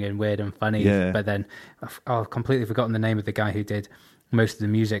interesting and weird and funny. Yeah. But then I've completely forgotten the name of the guy who did most of the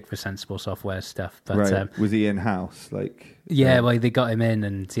music for Sensible Software stuff. But was he in-house? Like, well, they got him in,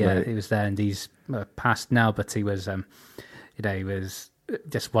 and he was there, and he's passed now, but he was he was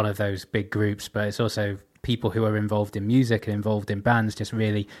just one of those big groups. But it's also people who are involved in music and involved in bands just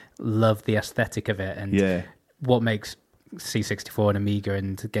really love the aesthetic of it, and what makes C64 and Amiga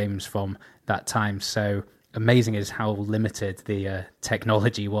and games from that time so amazing is how limited the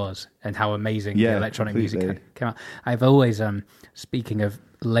technology was, and how amazing the electronic music came out. I've always, speaking of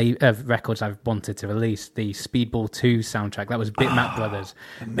records I've wanted to release, the Speedball 2 soundtrack, that was Bitmap Brothers.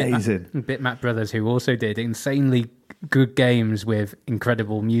 Amazing. Bitmap Brothers, who also did insanely good games with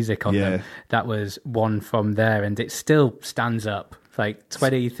incredible music on them. That was one from there, and it still stands up like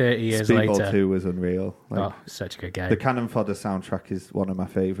 20, 30 years later. Speedball 2 was unreal. Like, such a good game. The Cannon Fodder soundtrack is one of my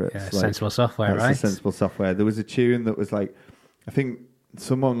favourites. Yeah, like, Sensible Software, right? Sensible Software. There was a tune that was like, I think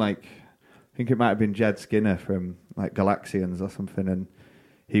it might have been Jed Skinner from like Galaxians or something, and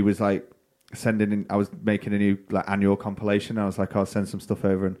he was like sending in, I was making a new like annual compilation, and I was like, I'll send some stuff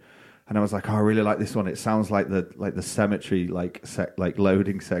over, and I was like, I really like this one. It sounds like the cemetery like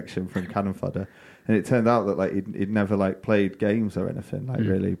loading section from Cannon Fodder. And it turned out that like he'd never like played games or anything like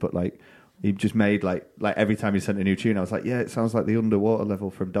really, but like he just made like every time he sent a new tune, I was like, yeah, it sounds like the underwater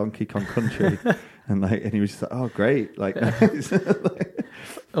level from Donkey Kong Country, and he was just like, oh great, like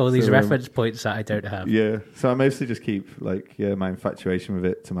all these reference points that I don't have. Yeah, so I mostly just keep my infatuation with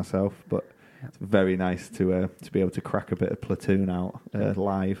it to myself, but it's very nice to be able to crack a bit of Platoon out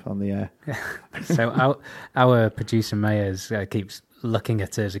live on the air. So our producer Mayers keeps looking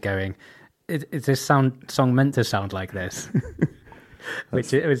at us going, is this song meant to sound like this?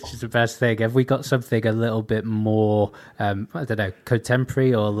 which is the best thing. Have we got something a little bit more, I don't know,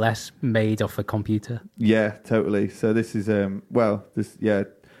 contemporary or less made off a computer? Yeah, totally. So this is,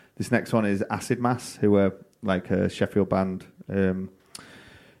 this next one is Acid Mass, who are like a Sheffield band.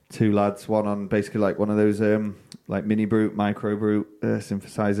 Two lads, one on basically like one of those like mini brute, micro brute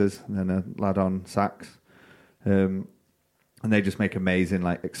synthesizers, and then a lad on sax. And they just make amazing,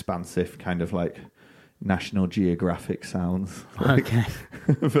 like expansive kind of like National Geographic sounds. Okay.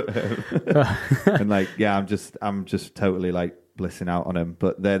 And like, yeah, I'm just totally like blissing out on them.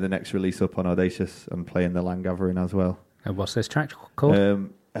 But they're the next release up on Audacious and playing the Land Gathering as well. And what's this track called?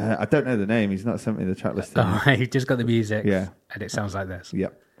 I don't know the name. He's not sent me the track list. Oh, he just got the music. Yeah. And it sounds like this.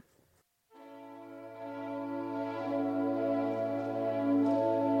 Yep.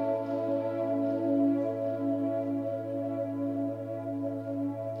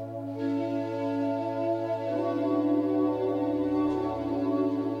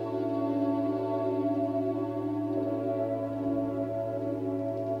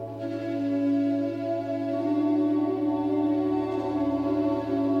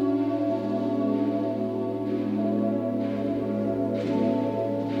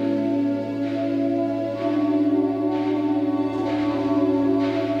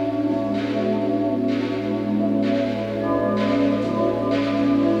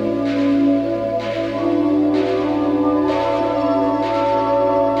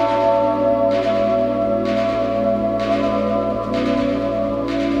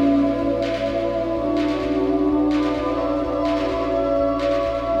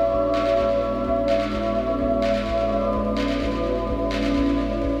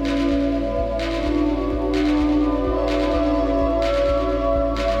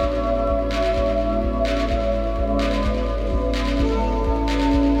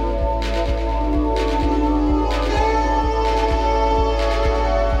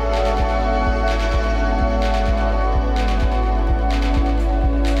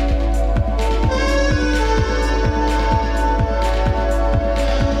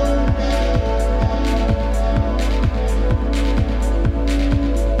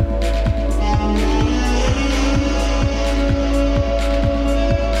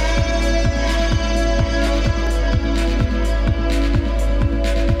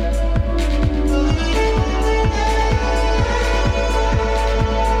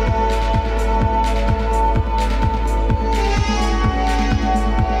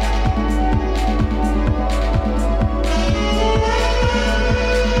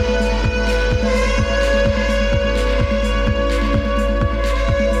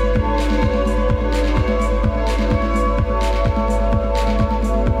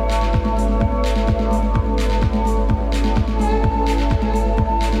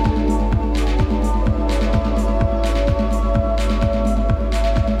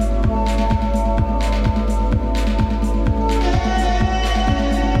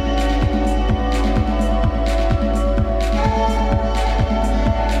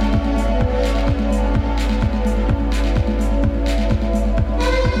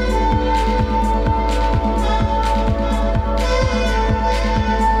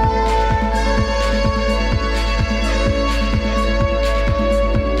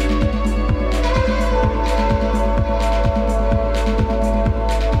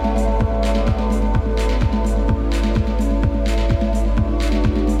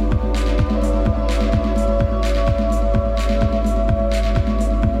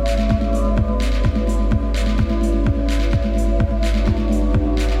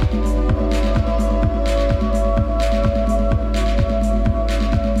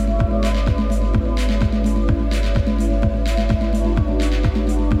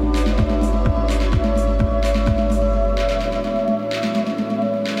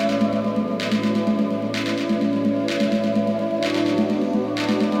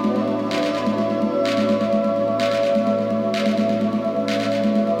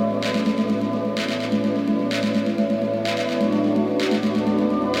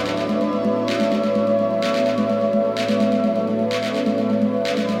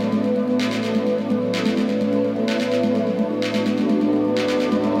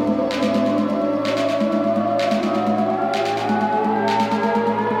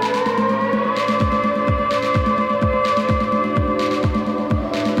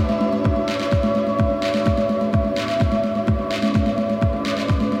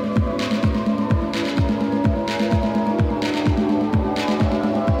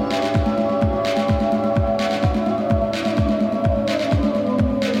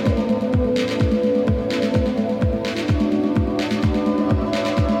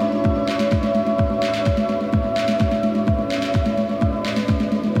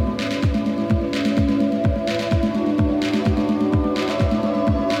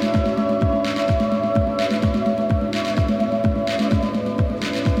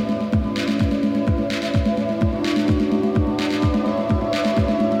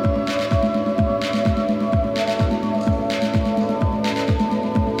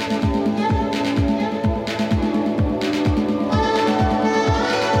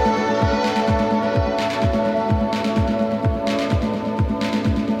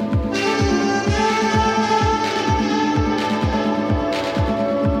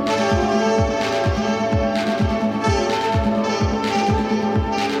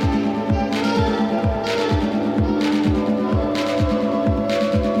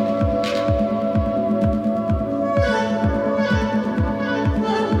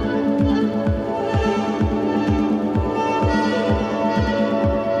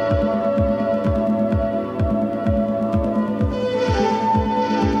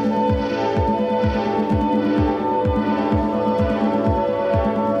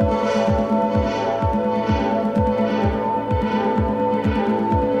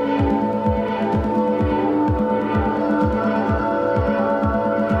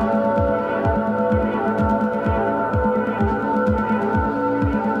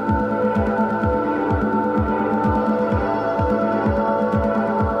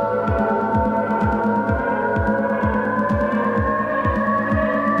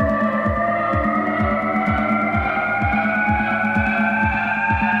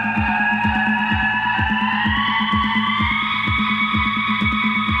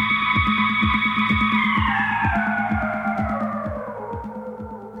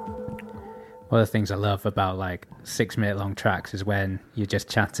 of the things I love about like 6-minute long tracks is when you're just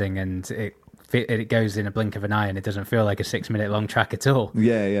chatting and it goes in a blink of an eye and it doesn't feel like a 6-minute long track at all.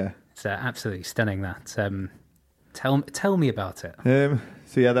 Yeah. It's absolutely stunning. That tell me about it.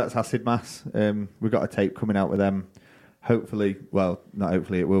 So yeah, that's Acid Mass. We've got a tape coming out with them. Hopefully, well, not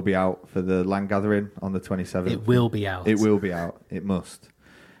hopefully, it will be out for the Land Gathering on the 27th. It will be out. It will be out. It must.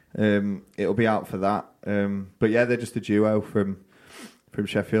 It'll be out for that. But yeah, they're just a duo from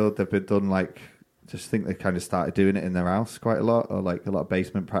Sheffield. They've been done like, just think they kind of started doing it in their house quite a lot, or like a lot of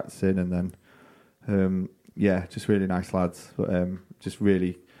basement practicing, and then yeah, just really nice lads. But just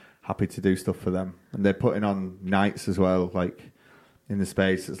really happy to do stuff for them. And they're putting on nights as well, like in the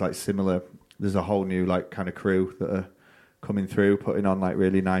space. It's like similar. There's a whole new like kind of crew that are coming through, putting on like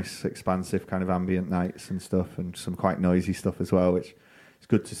really nice, expansive kind of ambient nights and stuff, and some quite noisy stuff as well, which is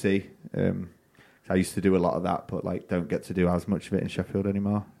good to see. I used to do a lot of that, but like don't get to do as much of it in Sheffield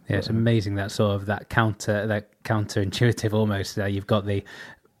anymore. Yeah, it's amazing that sort of that counterintuitive almost. You've got the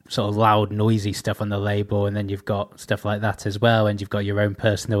sort of loud, noisy stuff on the label, and then you've got stuff like that as well, and you've got your own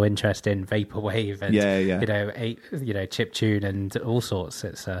personal interest in vaporwave and chiptune and all sorts.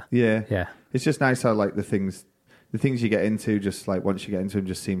 It's yeah. It's just nice how like the things you get into, just like once you get into them,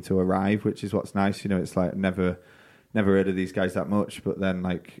 just seem to arrive, which is what's nice. It's like never heard of these guys that much, but then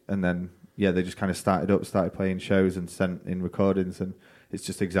they just kind of started playing shows and sent in recordings, and it's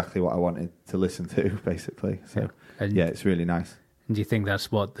just exactly what I wanted to listen to, basically. So yeah, it's really nice. And do you think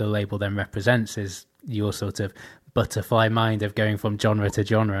that's what the label then represents, is your sort of butterfly mind of going from genre to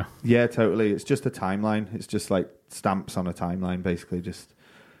genre? Yeah, totally. It's just a timeline. It's just like stamps on a timeline, basically. Just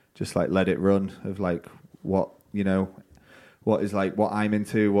like let it run of like what is like what I'm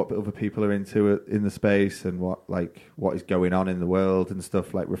into, what other people are into in the space, and what is going on in the world and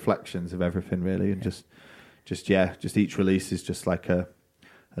stuff, like reflections of everything really. And just each release is just like a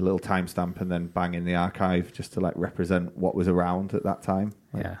little timestamp, and then bang in the archive just to like represent what was around at that time.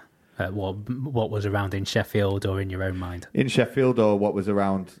 What was around in Sheffield or in your own mind? In Sheffield, or what was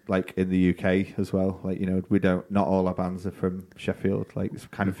around like in the UK as well. Like, not all our bands are from Sheffield. Like it's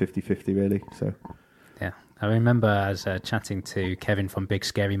kind of 50-50 really. So yeah, I remember as chatting to Kevin from Big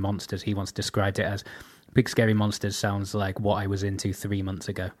Scary Monsters, he once described it as Big Scary Monsters sounds like what I was into 3 months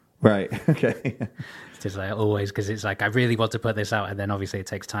ago. Right. Okay. It's just like always, because it's like I really want to put this out, and then obviously it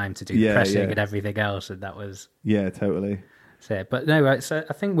takes time to do the pressing and everything else, and that was totally. So, but no, so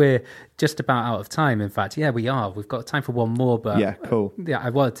I think we're just about out of time. In fact, we are. We've got time for one more, but yeah, cool. I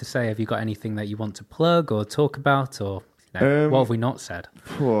wanted to say, have you got anything that you want to plug or talk about, or what have we not said?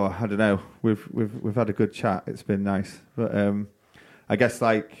 I don't know. We've had a good chat. It's been nice, but I guess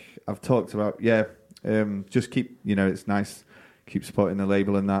like I've talked about, just keep. It's nice. Keep supporting the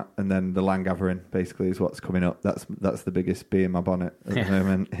label and that, and then the Land Gathering basically is what's coming up. That's the biggest bee in my bonnet at the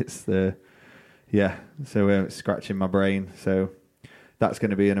moment. It's so it's scratching my brain. So that's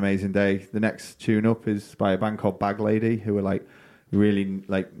going to be an amazing day. The next tune up is by a band called Bag Lady, who are like really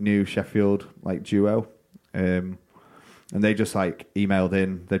like new Sheffield like duo, and they just like emailed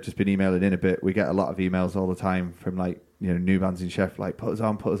in. They've just been emailing in a bit. We get a lot of emails all the time from like new bands in Sheffield, like put us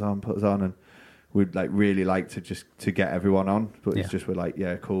on, and we'd like really like to get everyone on, but it's just we're like,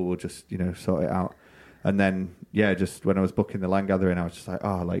 yeah, cool, we'll just sort it out. And then just when I was booking the Land Gathering, I was just like,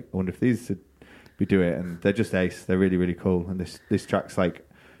 I wonder if these would be do it. And they're just ace. They're really, really cool. And this track's like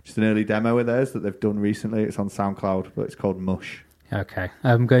just an early demo of theirs that they've done recently. It's on SoundCloud, but it's called Mush. Okay,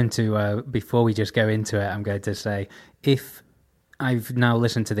 I'm going to before we just go into it, I'm going to say, if I've now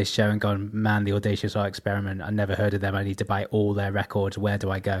listened to this show and gone, man, the Audacious Art Experiment, I never heard of them, I need to buy all their records, where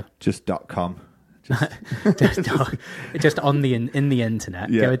do I go? Just .com. Just on the in the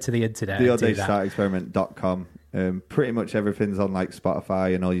internet. Go to the internet. The AudaciousArtExperiment.com. Pretty much everything's on like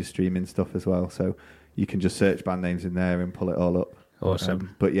Spotify and all your streaming stuff as well. So you can just search band names in there and pull it all up.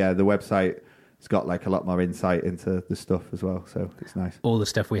 Awesome. But yeah, the website has got like a lot more insight into the stuff as well. So it's nice. All the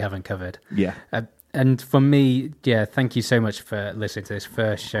stuff we haven't covered. Yeah. And from me, thank you so much for listening to this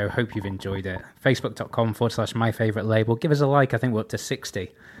first show. Hope you've enjoyed it. Facebook.com/myfavouritelabel. Give us a like. I think we're up to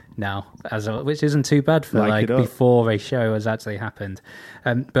 60 now, which isn't too bad for like before a show has actually happened.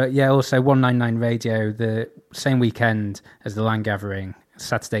 But yeah, also 199 Radio, the same weekend as the Land Gathering,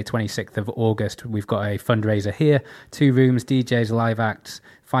 Saturday 26th of August, we've got a fundraiser here, 2 rooms, DJs, live acts,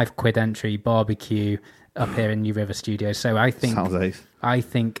 £5 entry, barbecue up here in New River Studios. So I think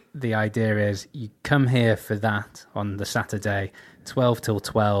the idea is you come here for that on the Saturday, 12 till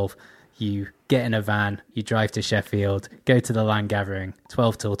 12. You get in a van, you drive to Sheffield, go to the Land Gathering,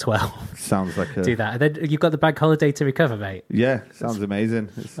 12 till 12. Sounds like do that. And then you've got the bank holiday to recover, mate. Yeah, sounds amazing.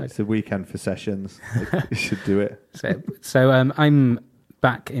 It's a weekend for sessions. You should do it. So I'm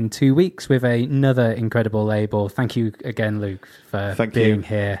back in 2 weeks with another incredible label. Thank you again, Luke, for being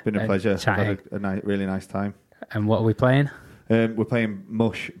here. It's been a pleasure. Chatting. I've had a really nice time. And what are we playing? We're playing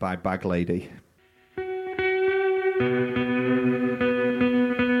Mush by Bag Lady.